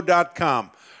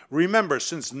phillyshow.com. Remember,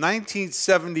 since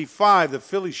 1975, the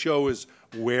Philly Show is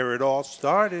where it all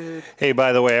started. Hey,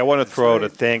 by the way, I want to throw out a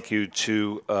thank you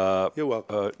to You're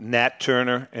welcome. Nat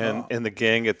Turner and the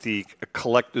gang at the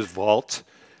Collectors Vault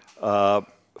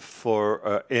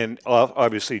and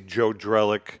obviously Joe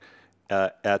Drellick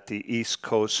at the East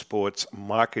Coast Sports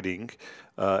Marketing.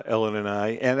 Ellen and I,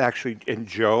 and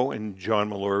Joe and John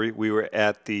Mallory, we were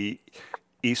at the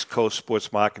East Coast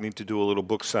Sports Marketing to do a little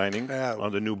book signing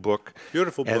on the new book.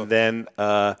 Beautiful book. And then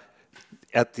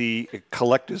at the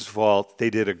Collectors Vault, they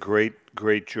did a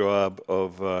great job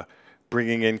of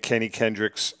bringing in Kenny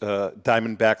Kendrick's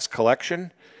Diamondbacks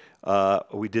collection.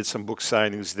 We did some book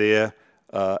signings there.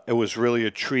 It was really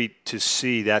a treat to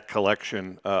see that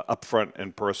collection up front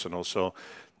and personal. So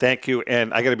thank you.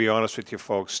 And I got to be honest with you,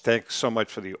 folks. Thanks so much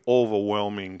for the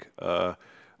overwhelming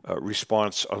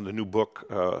response on the new book.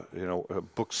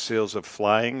 Book sales are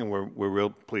flying, and we're real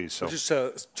pleased. So Just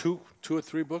two or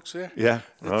three books there? yeah.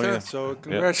 So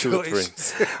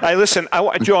congratulations. Yeah, 2 or 3. All right, listen,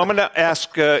 Joe, I'm going to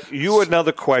ask you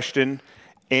another question.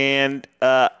 And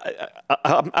I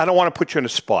don't want to put you on the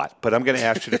spot, but I'm going to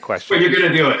ask you the question. But you're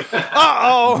going to do it.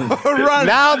 Run.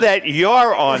 Now that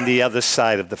you're on the other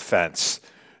side of the fence,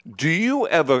 do you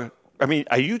ever,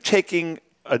 are you taking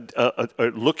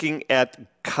looking at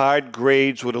card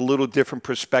grades with a little different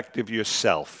perspective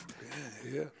yourself?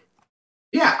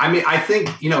 Yeah, I think,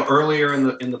 earlier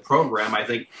in the program, I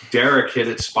think Derek hit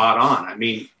it spot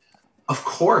on. Of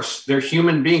course, they're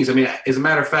human beings. As a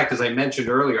matter of fact, as I mentioned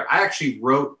earlier, I actually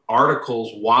wrote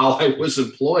articles while I was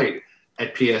employed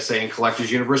at PSA and Collectors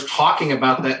Universe talking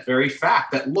about that very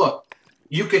fact that, look,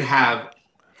 you could have,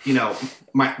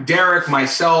 Derek,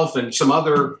 myself, and some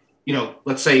other,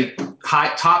 let's say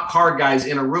top card guys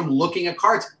in a room looking at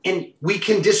cards, and we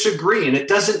can disagree. And it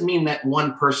doesn't mean that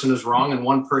one person is wrong and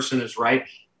one person is right.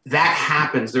 That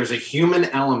happens. There's a human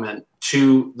element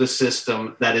to the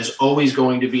system that is always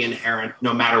going to be inherent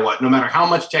no matter what. No matter how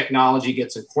much technology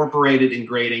gets incorporated in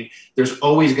grading, there's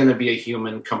always going to be a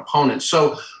human component.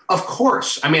 So, of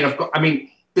course,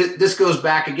 this goes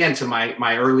back again to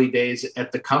my early days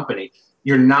at the company.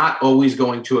 You're not always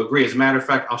going to agree. As a matter of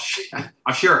fact,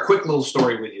 I'll share a quick little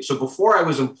story with you. So before I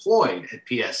was employed at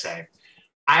PSA,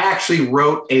 I actually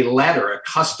wrote a letter, a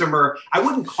customer, I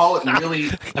wouldn't call it really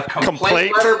a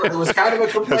complaint letter, but it was kind of a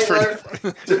complaint letter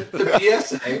to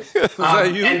PSA.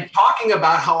 And talking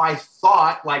about how I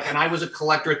thought, and I was a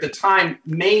collector at the time,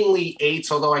 mainly 8s,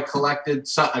 although I collected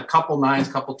a couple 9s,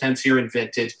 a couple 10s here in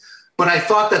vintage. But I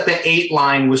thought that the 8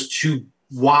 line was too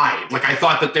wide. I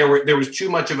thought that there was too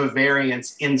much of a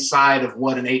variance inside of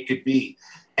what an 8 could be.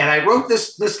 And I wrote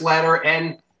this letter,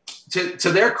 and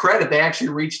to their credit, they actually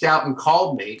reached out and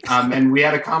called me, and we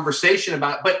had a conversation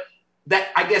about. But that,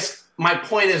 I guess, my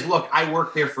point is, look, I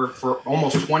worked there for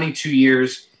almost 22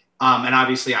 years, and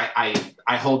obviously, I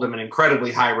hold them in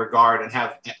incredibly high regard and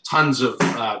have tons of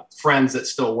friends that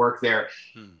still work there.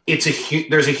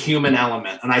 There's a human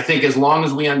element, and I think as long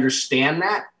as we understand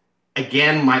that,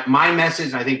 again, my message,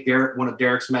 and I think one of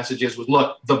Derek's messages was,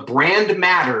 look, the brand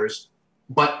matters,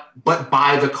 but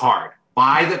buy the card.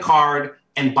 Buy the card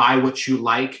and buy what you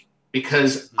like,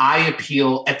 because at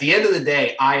the end of the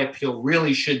day, eye appeal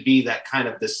really should be that kind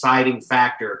of deciding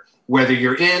factor, whether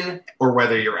you're in or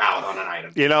whether you're out on an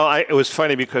item. It was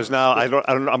funny because now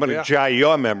I'm going to jar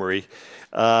your memory.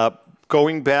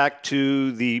 Going back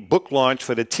to the book launch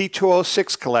for the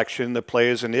T206 collection, The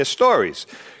Players and Their Stories.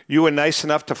 You were nice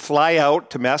enough to fly out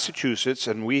to Massachusetts,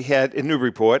 and we had in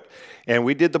Newburyport, and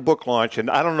we did the book launch. And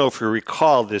I don't know if you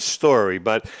recall this story,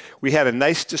 but we had a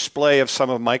nice display of some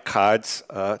of my cards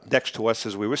next to us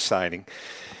as we were signing.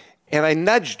 And I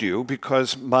nudged you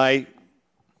because my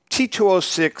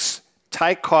T206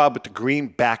 Ty Cobb with the green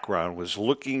background was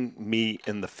looking me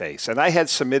in the face. And I had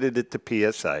submitted it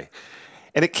to PSA.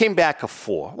 And it came back a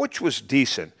 4, which was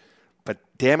decent. But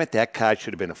damn it, that card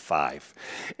should have been a 5.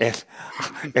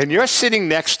 And you're sitting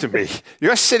next to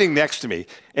me.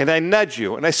 And I nudge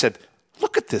you, and I said,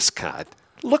 look at this card.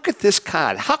 Look at this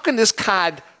card. How can this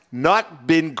card not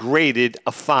been graded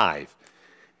a 5?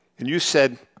 And you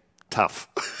said, tough.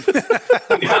 Did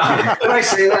I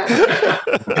say that?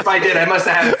 If I did, I must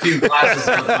have had a few glasses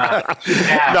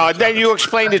of No, then you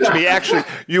explained it to me. Actually,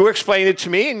 you explained it to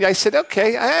me, and I said,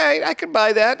 okay, I can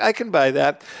buy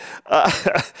that.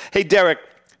 Hey, Derek,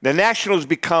 the Nationals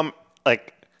become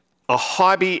like a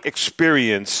hobby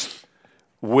experience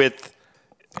with.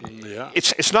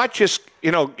 It's not just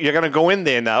you're going to go in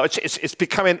there now. It's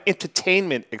become an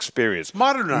entertainment experience.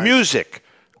 Modernized. Music,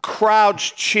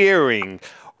 crowds cheering.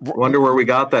 Wonder where we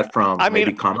got that from.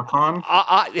 Maybe Comic-Con?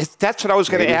 That's what I was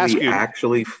going to ask you. We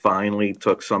actually finally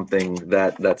took something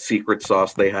that secret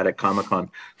sauce they had at Comic-Con.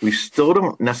 We still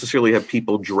don't necessarily have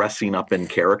people dressing up in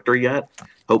character yet.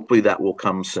 Hopefully that will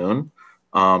come soon.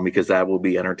 Because that will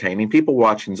be entertaining. People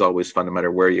watching is always fun no matter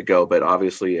where you go, but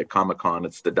obviously at Comic-Con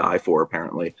it's to die for.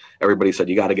 Apparently, everybody said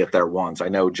you got to get there once. I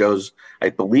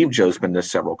believe Joe's been to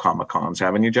several Comic-Cons,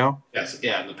 haven't you, Joe? Yes,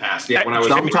 in the past. Yeah, when I was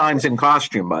sometimes in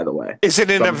costume, by the way. Is it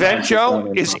an event,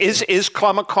 Joe? Is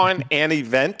Comic-Con an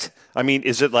event? I mean,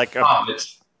 is it like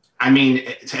as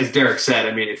Derek said,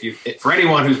 I mean, for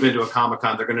anyone who's been to a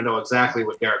Comic-Con, they're going to know exactly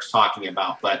what Derek's talking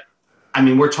about. But I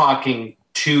mean, we're talking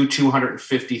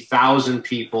 250,000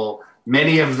 people,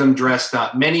 many of them dressed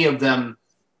up, many of them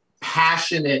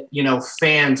passionate,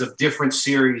 fans of different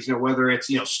series, whether it's,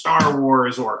 Star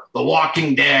Wars or The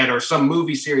Walking Dead or some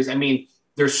movie series. I mean,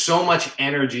 there's so much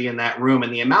energy in that room,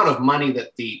 and the amount of money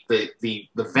that the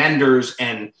vendors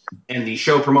and the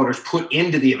show promoters put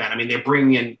into the event. I mean, they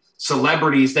bring in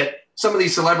celebrities that some of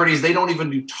these celebrities, they don't even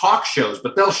do talk shows,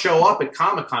 but they'll show up at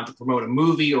Comic-Con to promote a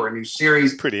movie or a new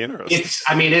series. Pretty interesting.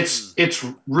 It's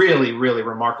really, really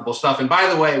remarkable stuff. And by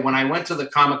the way, when I went to the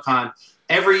Comic-Con,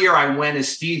 every year I went as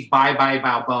Steve Bye Bye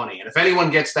Balboni. And if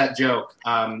anyone gets that joke,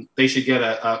 they should get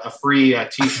a free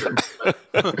T-shirt.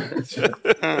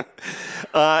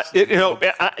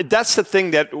 That's the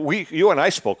thing that you and I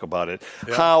spoke about it,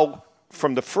 how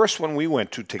from the first one we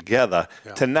went to together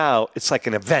to now, it's like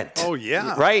an event. Oh,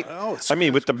 yeah. Right? Oh,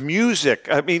 with the music.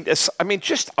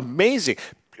 Just amazing.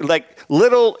 Like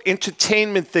little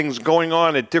entertainment things going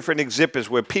on at different exhibits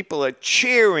where people are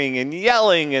cheering and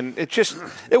yelling, and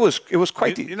it was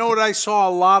quite. You know what I saw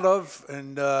a lot of,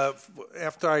 and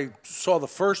after I saw the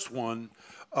first one,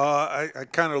 I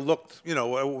kind of looked,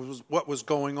 what was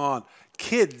going on.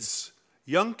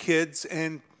 Young kids,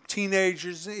 and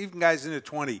teenagers, even guys in their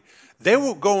 20s, they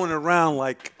were going around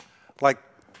I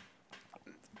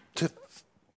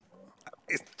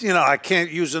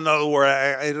can't use another word.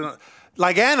 I don't.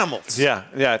 Like animals. Yeah.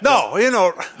 No,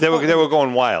 they were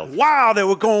going wild. Wow, they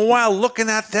were going wild, looking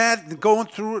at that, and going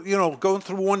through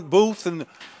one booth, and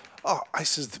I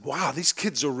says, wow, these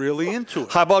kids are really into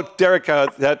it. How about Derek?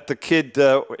 That the kid,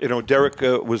 Derek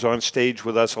was on stage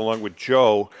with us along with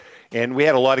Joe, and we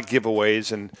had a lot of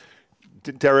giveaways, and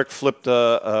Derek flipped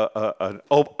an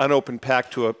unopened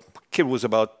pack to a kid who was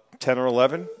about 10 or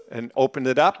 11, and opened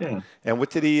it up. Yeah. And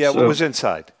what did he? What was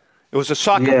inside? It was a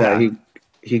soccer pack.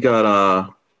 He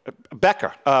got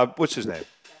Becker. What's his name?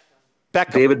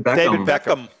 Beckham. David Beckham. David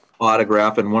Beckham.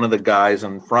 Autograph, and one of the guys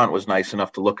in front was nice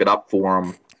enough to look it up for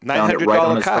him. Found it right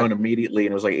on his phone immediately,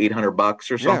 and it was like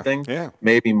 $800 or something. Yeah.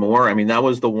 Maybe more. I mean, that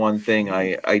was the one thing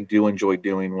I do enjoy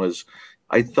doing. Was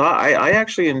I thought I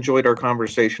actually enjoyed our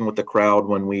conversation with the crowd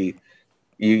when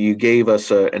you gave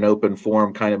us an open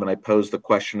forum kind of, and I posed the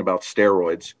question about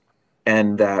steroids.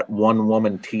 And that one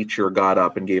woman teacher got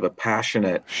up and gave a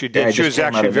passionate. She did. She was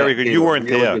actually very good. You weren't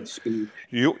there.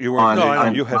 You weren't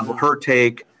there. You had her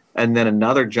take. And then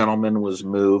another gentleman was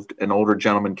moved. An older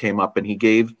gentleman came up and he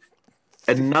gave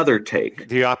another take.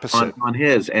 The opposite on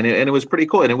his, and it was pretty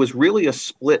cool. And it was really a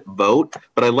split vote.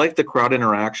 But I like the crowd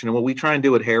interaction. And what we try and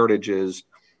do at Heritage is,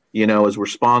 as we're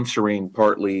sponsoring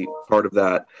part of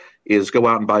that, is go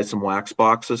out and buy some wax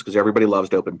boxes because everybody loves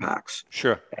to open packs.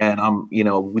 Sure. And we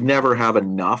never have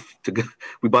enough to go.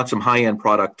 We bought some high-end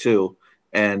product too.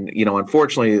 And,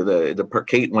 unfortunately the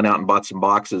Kate went out and bought some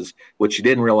boxes, which she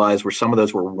didn't realize were some of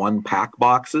those were 1-pack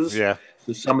boxes. Yeah.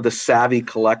 So some of the savvy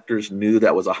collectors knew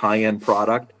that was a high-end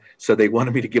product. So they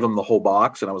wanted me to give them the whole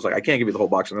box. And I was like, I can't give you the whole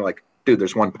box. And they're like, dude,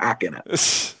 there's 1 pack in it.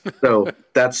 So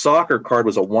that soccer card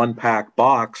was a 1-pack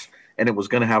box, and it was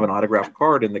going to have an autographed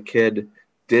card. And the kid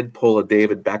did pull a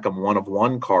David Beckham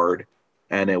 1-of-1 card,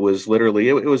 and it was literally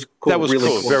it was cool. That was really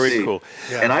cool, very cool.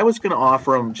 Yeah. And I was going to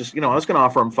offer him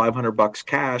 $500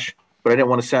 cash, but I didn't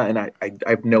want to sell. And I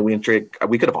have no interest.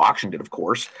 We could have auctioned it, of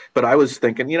course, but I was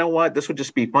thinking, you know what, this would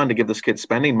just be fun to give this kid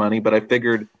spending money. But I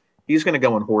figured he's going to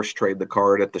go and horse trade the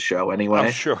card at the show anyway.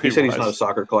 I'm sure he said he's not a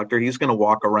soccer collector. He's going to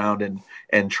walk around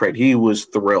and trade. He was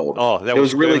thrilled. Oh, it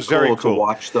was really cool to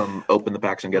watch them open the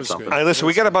packs and get something. All right, listen,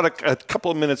 we got about a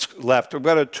couple of minutes left. We've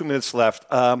got 2 minutes left.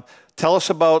 Tell us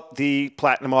about the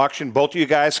Platinum Auction. Both of you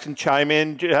guys can chime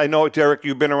in. I know, Derek,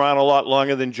 you've been around a lot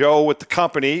longer than Joe with the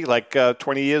company, like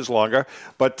 20 years longer.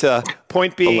 But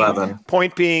point being, 11.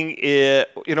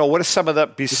 what are some of the,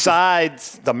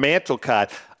 besides the Mantle card,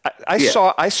 I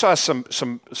saw some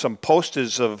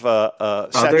posters of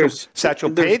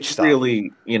Satchel Paige stuff.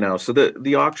 Really, so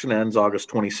the auction ends August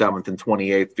 27th and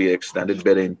 28th via extended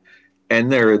bidding,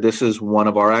 and this is one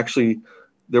of our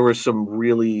there were some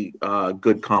really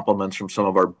good compliments from some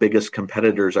of our biggest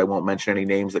competitors. I won't mention any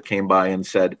names that came by and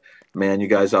said, man, you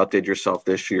guys outdid yourself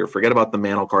this year. Forget about the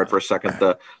Mantle card for a second.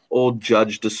 The old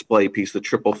Judge display piece, the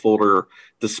triple folder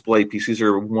display piece. These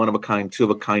are one-of-a-kind,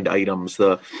 two-of-a-kind items.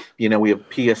 We have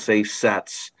PSA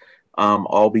sets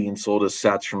all being sold as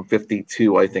sets from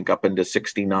 52, I think, up into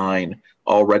 69.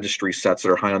 All registry sets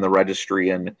that are high on the registry.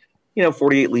 And,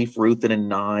 48 leaf Ruthin and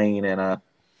 9 and a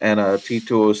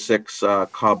T206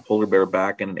 Cobb Polar Bear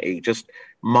back and an 8. Just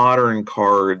modern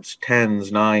cards, 10s,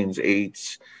 9s,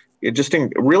 8s.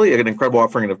 Really an incredible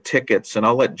offering of tickets, and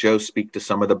I'll let Joe speak to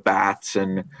some of the bats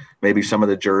and maybe some of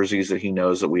the jerseys that he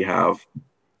knows that we have.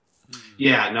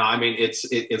 Yeah, no, I mean, it's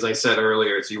as I said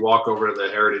earlier, it's you walk over to the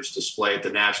Heritage display at the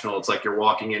National, it's like you're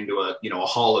walking into a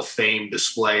Hall of Fame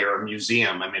display or a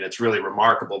museum. I mean, it's really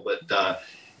remarkable. But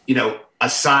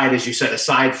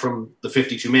aside from the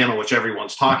 52 Mantle, which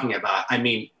everyone's talking about, I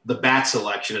mean, the bat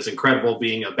selection is incredible.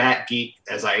 Being a bat geek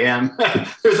as I am,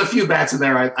 there's a few bats in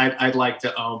there I'd like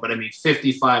to own. But I mean,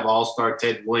 55 All-Star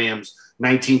Ted Williams,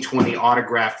 1920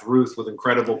 autographed Ruth with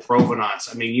incredible provenance.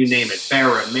 I mean, you name it,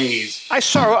 Barra, Mays. I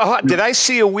saw. Did I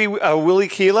see a Willie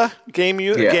Keeler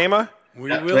gamer? I think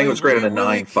it was great in a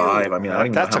 9.5. I mean, I don't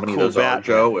even know how many of those are,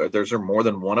 Joe. There's more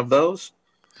than one of those.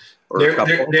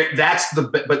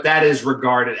 But that is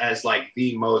regarded as like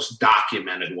the most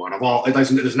documented one of all.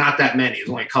 There's not that many. There's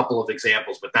only a couple of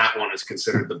examples, but that one is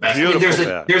considered the best. I mean,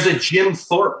 there's a Jim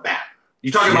Thorpe bat.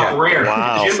 You're talking about rare.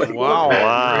 Wow. Jim Thorpe Wow.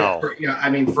 bat,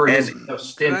 for his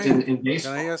stint in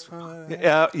baseball. Can I ask one?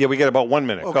 Yeah, we got about 1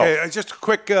 minute. Okay, Go. just a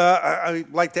quick.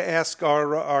 I'd like to ask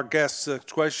our guests a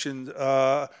question.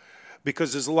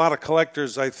 Because there's a lot of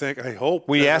collectors, I hope.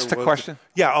 We asked a question?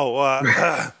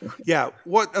 Yeah. Yeah.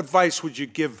 What advice would you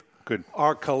give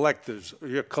our collectors,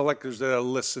 your collectors that are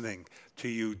listening to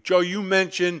you? Joe, you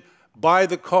mentioned buy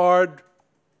the card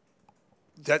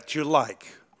that you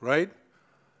like, right?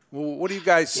 Well, what do you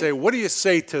guys say? What do you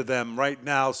say to them right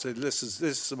now? Say, this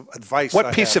is advice.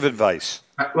 What piece of advice?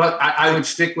 Well, I would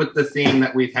stick with the theme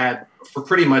that we've had for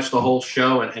pretty much the whole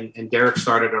show, and Derek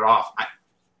started it off.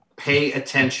 Pay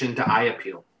attention to eye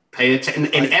appeal. Pay attention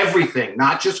in everything,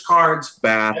 not just cards,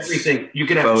 bats, everything. You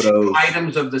could have two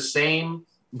items of the same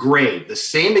grade, the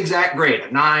same exact grade,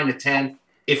 a 9, a 10.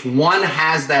 If one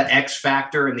has that X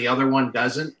factor and the other one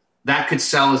doesn't, that could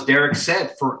sell, as Derek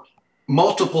said, for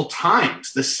multiple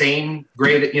times the same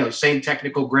grade, same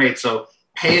technical grade. So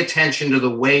pay attention to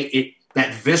the way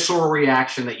that visceral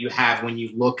reaction that you have when you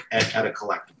look at a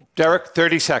collectible. Derek,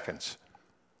 30 seconds.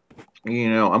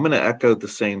 I'm going to echo the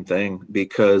same thing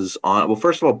because,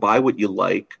 first of all, buy what you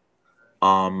like.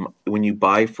 When you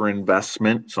buy for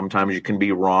investment, sometimes you can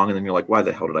be wrong, and then you're like, why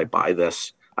the hell did I buy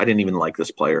this? I didn't even like this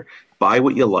player. Buy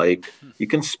what you like. You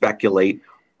can speculate.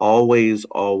 Always,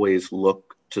 always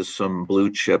look to some blue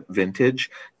chip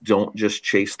vintage. Don't just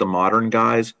chase the modern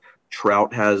guys.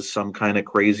 Trout has some kind of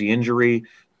crazy injury.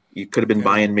 You could have been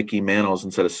buying Mickey Mantles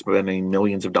instead of spending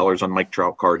millions of dollars on Mike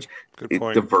Trout cards. Good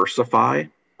point. Diversify.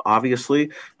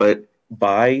 Obviously, but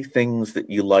buy things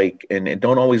that you like and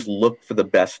don't always look for the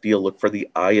best deal. Look for the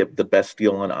best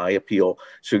deal on eye appeal.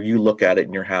 So you look at it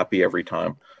and you're happy every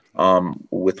time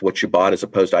with what you bought, as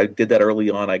opposed to, I did that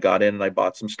early on. I got in and I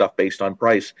bought some stuff based on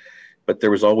price, but there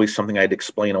was always something I had to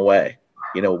explain away.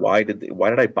 Why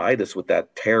did I buy this with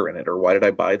that tear in it? Or why did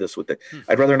I buy this with it?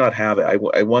 I'd rather not have it.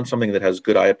 I want something that has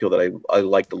good eye appeal that I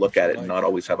like to look at it and not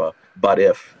always have a but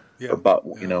if or but,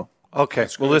 Okay.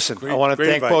 Well, listen, I want to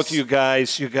thank both of you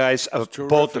guys. You guys are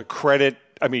both a credit.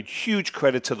 I mean, huge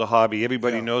credit to the hobby.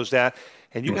 Everybody knows that.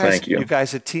 And you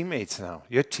guys are teammates now.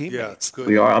 You're teammates.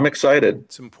 We are. I'm excited.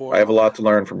 It's important. I have a lot to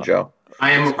learn from Joe.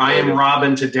 I am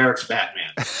Robin to Derek's Batman.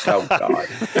 Oh, God. All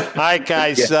right,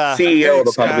 guys. CEO of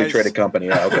a publicly traded company.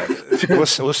 Yeah, okay.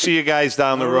 We'll see you guys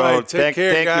down the road. Right, thank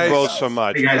you both so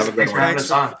much. Hey guys, thanks for having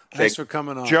us on. Thanks for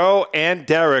coming on. Joe and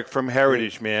Derek from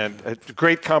Heritage, man. A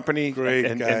great company. Great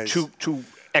and two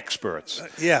experts.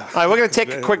 Yeah. All right, we're going to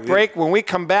take a quick break. When we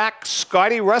come back,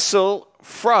 Scotty Russell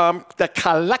from the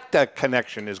Collector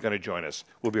Connection is going to join us.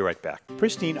 We'll be right back.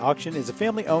 Pristine Auction is a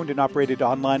family-owned and operated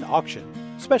online auction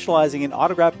specializing in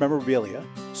autographed memorabilia,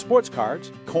 sports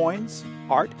cards, coins,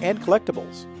 art, and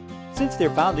collectibles. Since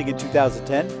their founding in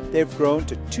 2010, they've grown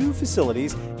to 2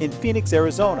 facilities in Phoenix,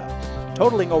 Arizona,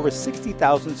 totaling over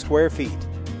 60,000 square feet.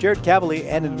 Jared Cavalier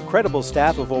and an incredible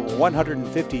staff of over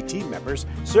 150 team members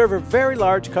serve a very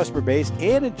large customer base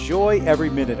and enjoy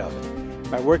every minute of it.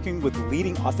 By working with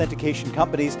leading authentication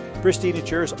companies, Pristine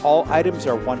ensures all items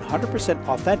are 100%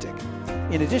 authentic.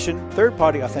 In addition,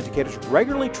 third-party authenticators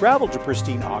regularly travel to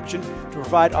Pristine Auction to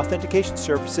provide authentication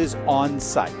services on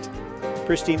site.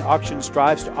 Pristine Auction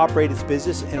strives to operate its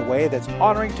business in a way that's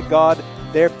honoring to God,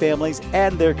 their families,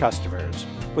 and their customers.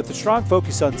 With a strong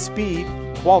focus on speed,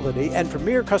 quality, and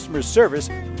premier customer service,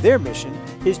 their mission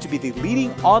is to be the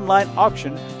leading online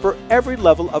auction for every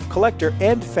level of collector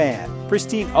and fan.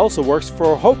 Pristine also works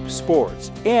for Hope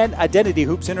Sports and Identity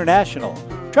Hoops International,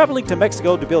 traveling to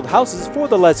Mexico to build houses for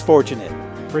the less fortunate.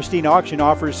 Pristine Auction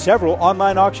offers several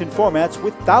online auction formats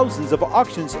with thousands of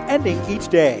auctions ending each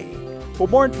day. For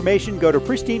more information, go to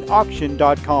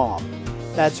pristineauction.com.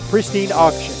 That's Pristine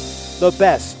Auction, the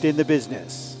best in the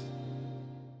business.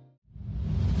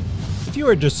 If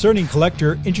you're a discerning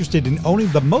collector interested in owning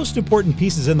the most important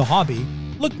pieces in the hobby,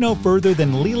 look no further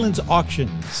than Leland's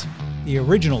Auctions. The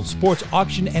original sports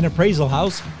auction and appraisal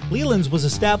house, Leland's was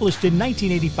established in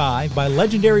 1985 by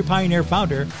legendary Pioneer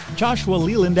founder Joshua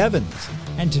Leland Evans.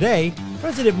 And today,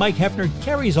 President Mike Hefner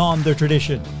carries on their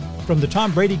tradition. From the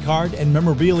Tom Brady card and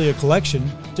memorabilia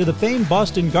collection, to the famed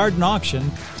Boston Garden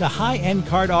Auction, to high-end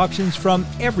card auctions from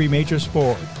every major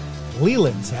sport,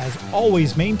 Leland's has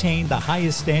always maintained the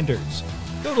highest standards.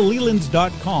 Go to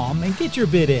Lelands.com and get your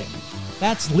bid in.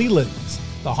 That's Leland's,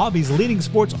 the hobby's leading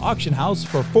sports auction house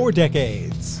for 4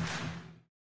 decades.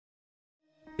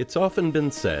 It's often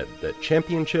been said that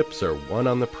championships are won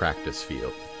on the practice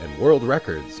field, and world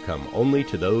records come only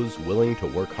to those willing to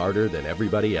work harder than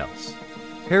everybody else.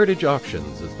 Heritage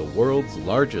Auctions is the world's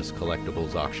largest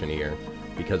collectibles auctioneer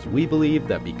because we believe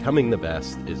that becoming the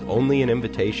best is only an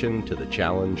invitation to the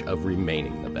challenge of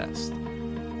remaining the best.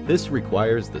 This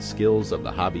requires the skills of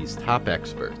the hobby's top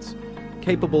experts,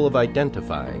 capable of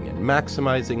identifying and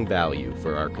maximizing value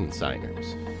for our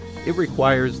consigners. It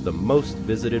requires the most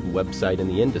visited website in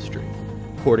the industry,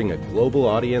 courting a global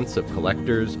audience of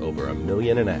collectors over 1.5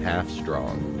 million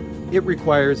strong. It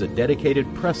requires a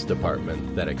dedicated press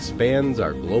department that expands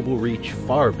our global reach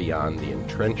far beyond the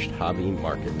entrenched hobby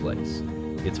marketplace.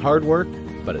 It's hard work,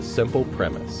 but a simple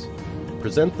premise.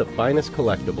 Present the finest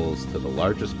collectibles to the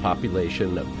largest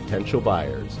population of potential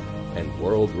buyers, and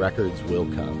world records will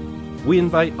come. We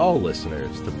invite all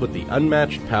listeners to put the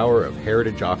unmatched power of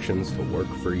Heritage Auctions to work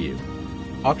for you.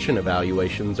 Auction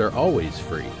evaluations are always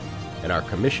free, and our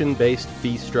commission-based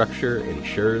fee structure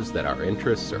ensures that our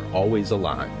interests are always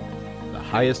aligned. The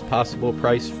highest possible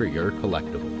price for your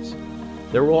collectibles.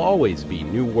 There will always be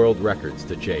new world records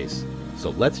to chase, so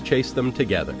let's chase them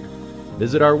together.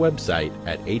 Visit our website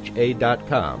at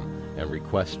ha.com and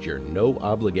request your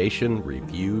no-obligation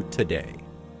review today.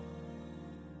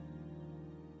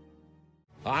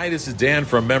 Hi, this is Dan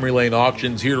from Memory Lane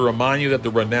Auctions, here to remind you that the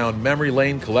renowned Memory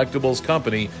Lane Collectibles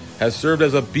Company has served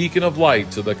as a beacon of light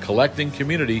to the collecting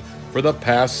community for the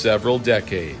past several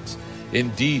decades.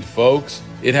 Indeed, folks,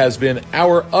 it has been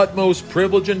our utmost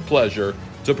privilege and pleasure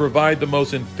to provide the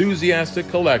most enthusiastic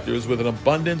collectors with an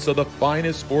abundance of the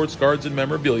finest sports cards and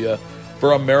memorabilia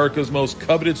for America's most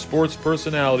coveted sports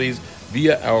personalities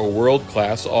via our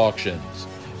world-class auctions.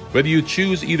 Whether you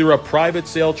choose either a private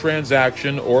sale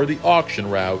transaction or the auction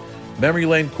route, Memory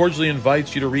Lane cordially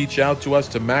invites you to reach out to us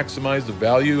to maximize the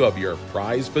value of your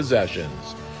prized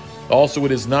possessions. Also,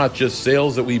 it is not just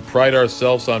sales that we pride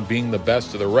ourselves on being the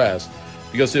best of the rest,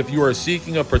 because if you are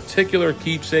seeking a particular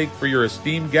keepsake for your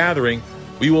esteemed gathering,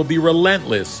 we will be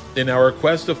relentless in our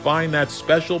quest to find that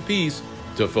special piece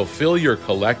to fulfill your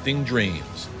collecting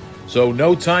dreams. So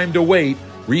no time to wait.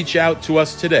 Reach out to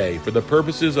us today for the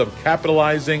purposes of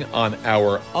capitalizing on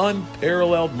our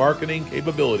unparalleled marketing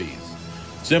capabilities.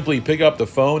 Simply pick up the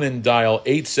phone and dial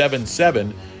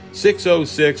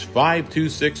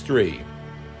 877-606-5263.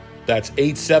 That's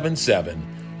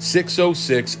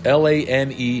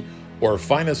 877-606-LANE, or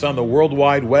find us on the World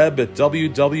Wide Web at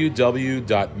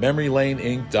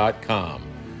www.memorylaneinc.com.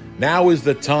 Now is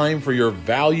the time for your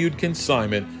valued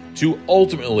consignment to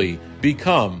ultimately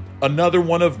become another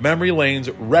one of Memory Lane's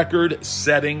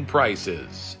record-setting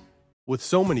prices. With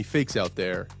so many fakes out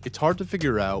there, it's hard to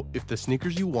figure out if the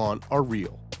sneakers you want are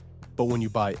real. But when you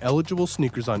buy eligible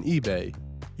sneakers on eBay,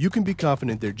 you can be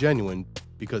confident they're genuine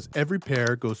because every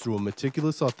pair goes through a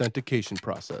meticulous authentication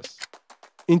process.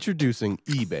 Introducing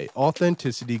eBay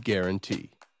Authenticity Guarantee.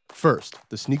 First,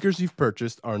 the sneakers you've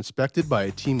purchased are inspected by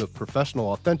a team of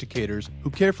professional authenticators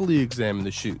who carefully examine the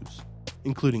shoes,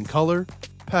 including color,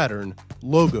 pattern,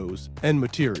 logos, and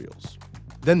materials.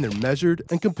 Then they're measured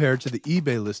and compared to the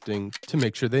eBay listing to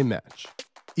make sure they match.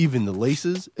 Even the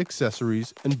laces,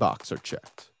 accessories, and box are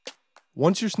checked.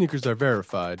 Once your sneakers are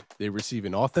verified, they receive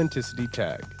an authenticity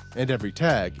tag, and every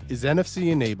tag is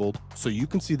NFC enabled so you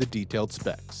can see the detailed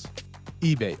specs.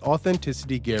 eBay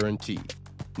Authenticity Guarantee.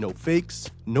 No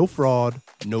fakes, no fraud,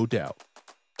 no doubt.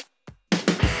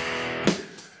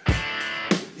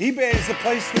 eBay is the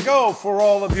place to go for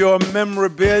all of your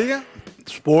memorabilia,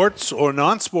 sports or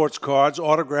non-sports cards,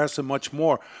 autographs, and much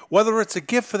more. Whether it's a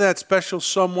gift for that special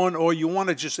someone or you want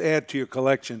to just add to your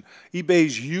collection,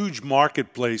 eBay's huge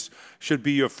marketplace should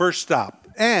be your first stop.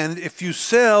 And if you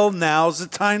sell, now's the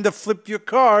time to flip your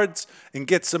cards and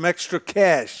get some extra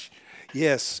cash.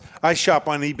 Yes, I shop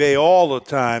on eBay all the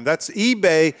time. That's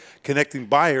eBay, connecting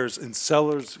buyers and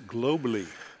sellers globally.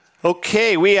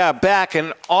 Okay, we are back,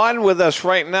 and on with us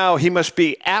right now, he must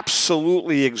be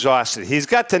absolutely exhausted. He's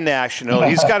got the National.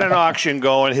 He's got an auction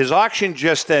going. His auction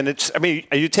just ended. I mean,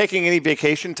 are you taking any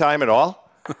vacation time at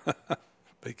all?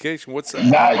 Vacation? What's that?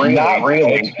 Not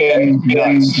really. It's been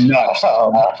nuts.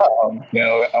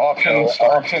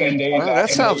 Auction days. Well,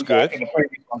 that sounds good.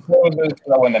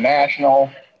 Throwing the National,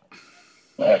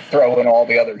 throwing all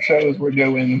the other shows we're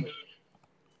doing.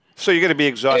 So you're going to be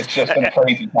exhausted. It's just been a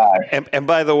crazy time. And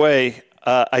by the way,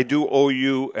 I do owe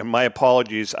you, and my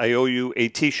apologies, I owe you a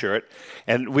T-shirt,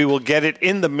 and we will get it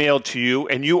in the mail to you,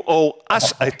 and you owe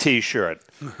us a T-shirt.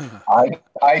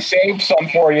 I saved some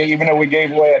for you, even though we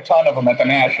gave away a ton of them at the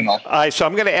National. All right, so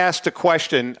I'm going to ask the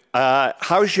question,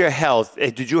 how's your health?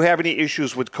 Did you have any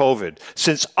issues with COVID,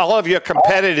 since all of your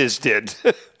competitors did?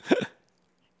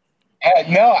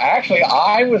 No, actually,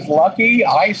 I was lucky.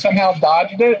 I somehow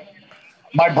dodged it.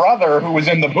 My brother, who was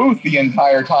in the booth the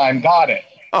entire time, got it.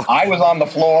 Oh. I was on the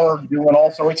floor doing all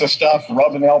sorts of stuff,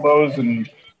 rubbing elbows and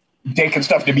taking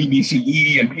stuff to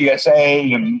BBCE and PSA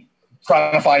and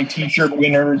trying to find T-shirt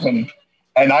winners, and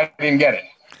I didn't get it.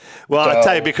 Well, I'll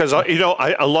tell you, because,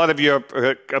 a lot of your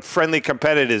friendly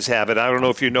competitors have it. I don't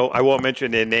know if you know. I won't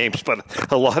mention their names, but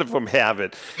a lot of them have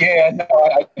it. Yeah, no,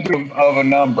 I do of a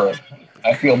number.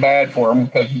 I feel bad for them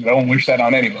because I don't wish that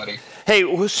on anybody.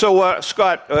 Hey, so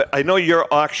Scott, I know your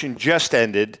auction just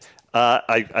ended.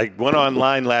 I went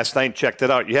online last night and checked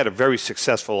it out. You had a very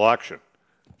successful auction.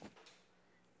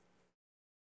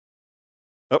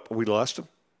 Oh, we lost him?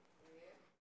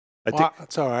 I think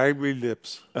that's all right. Read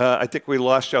lips. I think we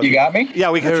lost you. You got me? Yeah,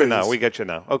 we got you now. We got you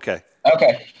now. Okay.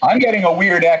 Okay. I'm getting a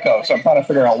weird echo, so I'm trying to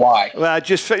figure out why. Well,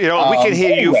 just, we can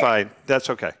hear you fine.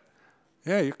 That's okay.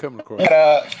 Yeah, you're coming across. We had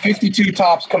a 52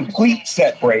 tops complete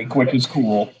set break, which is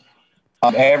cool.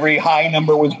 Every high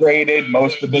number was graded.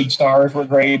 Most of the big stars were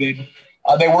graded.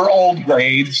 They were old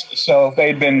grades, so if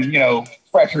they'd been,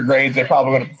 fresher grades, they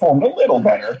probably would have performed a little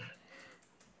better.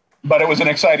 But it was an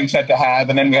exciting set to have.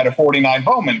 And then we had a 49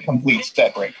 Bowman complete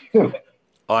set break, too.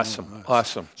 Awesome.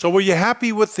 Awesome. So were you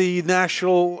happy with the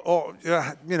National,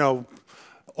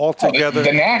 altogether?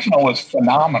 The National was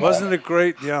phenomenal. Wasn't it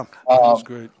great? Yeah, it was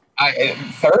great.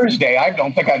 Thursday, I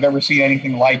don't think I've ever seen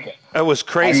anything like it. It was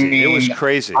crazy. I mean, it was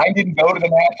crazy. I didn't go to the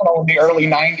National in the early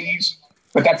 90s,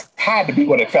 but that had to be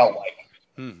what it felt like.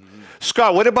 Mm-hmm.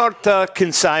 Scott, what about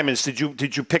consignments? Did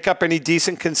you pick up any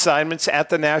decent consignments at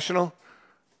the National?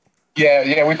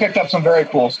 Yeah, we picked up some very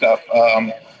cool stuff.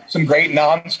 Some great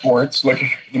non-sports, which,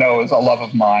 is a love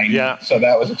of mine. Yeah. So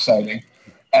that was exciting.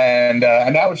 And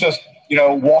that was just,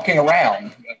 walking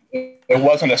around. It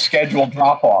wasn't a scheduled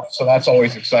drop-off, so that's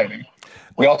always exciting.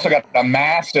 We also got a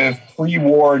massive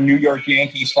pre-war New York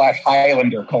Yankees /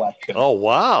 Highlander collection. Oh,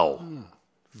 wow.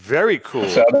 Very cool.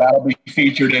 So that'll be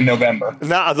featured in November.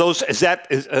 Now, are those they're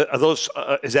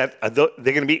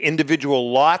going to be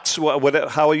individual lots?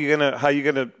 How are you gonna?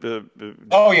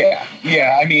 Oh yeah.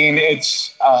 I mean,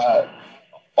 it's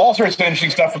all sorts of interesting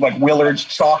stuff with like Willard's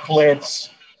chocolates,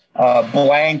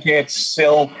 blankets,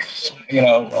 silks,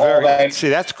 all that. See,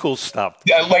 that's cool stuff.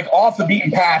 Yeah, like off the beaten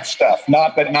path stuff,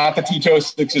 not the Tito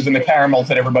sixes and the caramels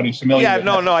that everybody's familiar with.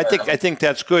 Yeah, no, I think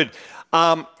that's good.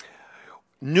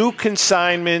 New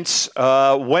consignments.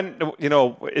 When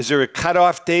is there a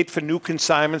cutoff date for new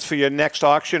consignments for your next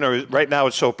auction, or right now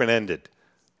it's open ended?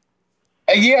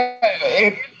 Yeah,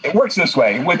 it works this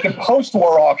way with the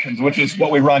post-war auctions, which is what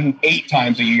we run 8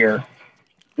 times a year.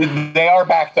 They are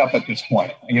backed up at this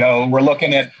point. We're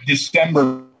looking at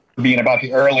December being about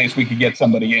the earliest we could get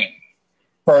somebody in.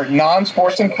 For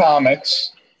non-sports and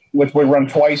comics, which we run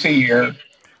twice a year,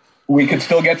 we could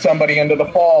still get somebody into the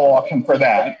fall auction for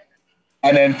that.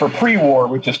 And then for pre-war,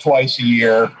 which is twice a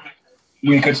year,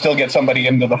 we could still get somebody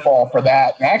into the fall for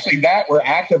that. And actually, that we're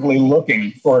actively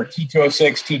looking for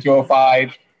T206,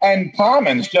 T205, and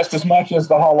commons just as much as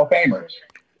the Hall of Famers.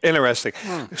 Interesting.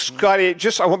 Scotty,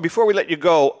 before we let you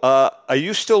go, are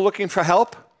you still looking for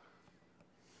help?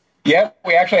 Yeah,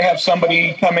 we actually have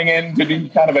somebody coming in to do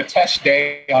kind of a test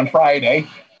day on Friday.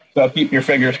 So keep your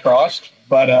fingers crossed.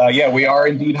 But yeah, we are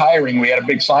indeed hiring. We had a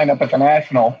big sign up at the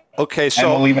National. Okay,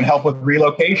 so and we'll even help with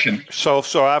relocation. So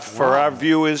for our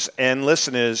viewers and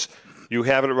listeners, you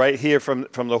have it right here from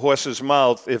the horse's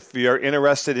mouth. If you're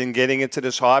interested in getting into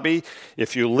this hobby,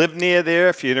 if you live near there,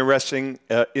 if you're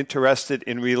interested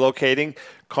in relocating,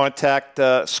 contact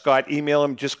Scott. Email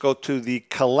him. Just go to the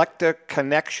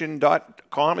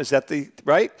collectorconnection.com. Is that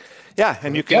right? Yeah,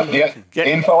 and you can get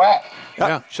info at.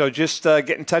 Yeah. So just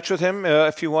get in touch with him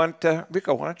if you want.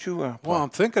 Rico, why don't you? Well, I'm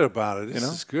thinking about it. This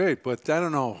is great, but I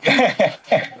don't know.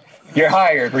 You're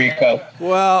hired, Rico.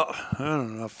 Well, I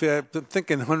don't know. I'm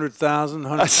thinking 100,000,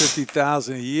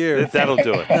 150,000 a year. That'll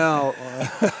do it. No.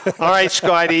 All right,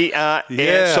 Scotty. And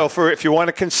so if you want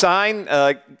to consign,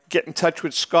 get in touch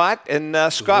with Scott. And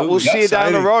Scott, we'll see you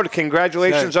down the road.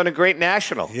 Congratulations on a great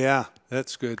national. Yeah,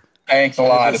 that's good. Thanks a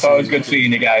lot. It's always good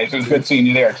seeing you guys. It was good seeing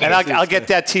you there, too. And I'll get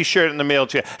that T-shirt in the mail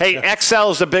to you. Hey,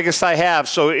 XL is the biggest I have,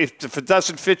 so if it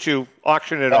doesn't fit you,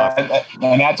 auction it off. And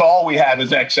that's all we have is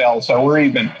XL, so we're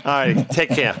even. All right, take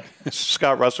care.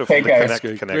 Scott Russell from the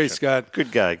Connection. Great, Scott.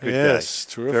 Good guy. Good guy.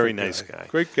 Terrific. Very nice guy.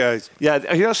 Great guys.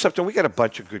 Yeah, you know something? We got a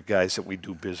bunch of good guys that we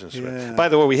do business with. By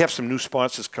the way, we have some new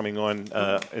sponsors coming on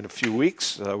in a few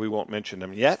weeks. We won't mention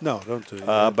them yet. No, don't do it.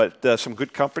 But some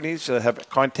good companies have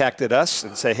contacted us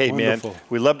and say, hey, man,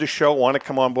 we love the show, want to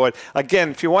come on board.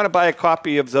 Again, if you want to buy a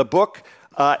copy of the book,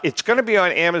 it's going to be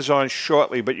on Amazon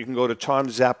shortly, but you can go to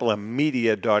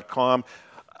tomzappalamedia.com.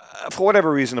 For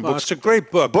whatever reason, the book's it's a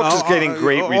great book. Book is getting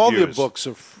great reviews. All the books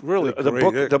are really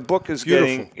great. The book is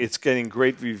getting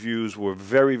great reviews. We're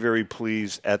very, very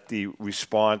pleased at the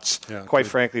response. Yeah, quite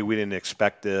frankly, we didn't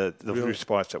expect the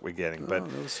response that we're getting, but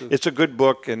it's a good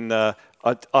book, and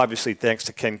obviously thanks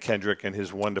to Ken Kendrick and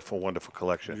his wonderful, wonderful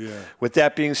collection. Yeah. With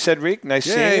that being said, Reek, nice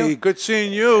seeing you. Good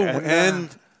seeing you. And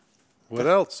what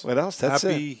else? What else? That's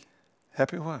it.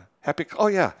 Happy what? Happy. Oh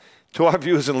yeah. To our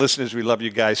viewers and listeners, we love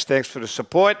you guys. Thanks for the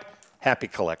support. Happy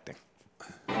collecting.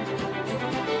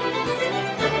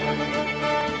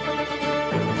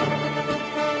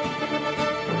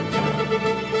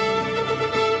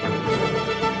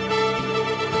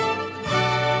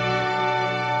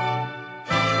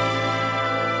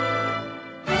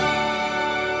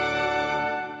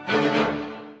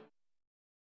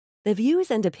 The views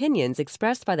and opinions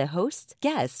expressed by the hosts,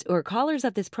 guests, or callers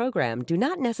of this program do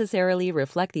not necessarily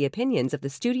reflect the opinions of the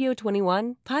Studio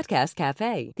 21 Podcast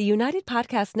Cafe, the United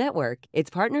Podcast Network, its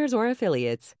partners, or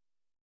affiliates.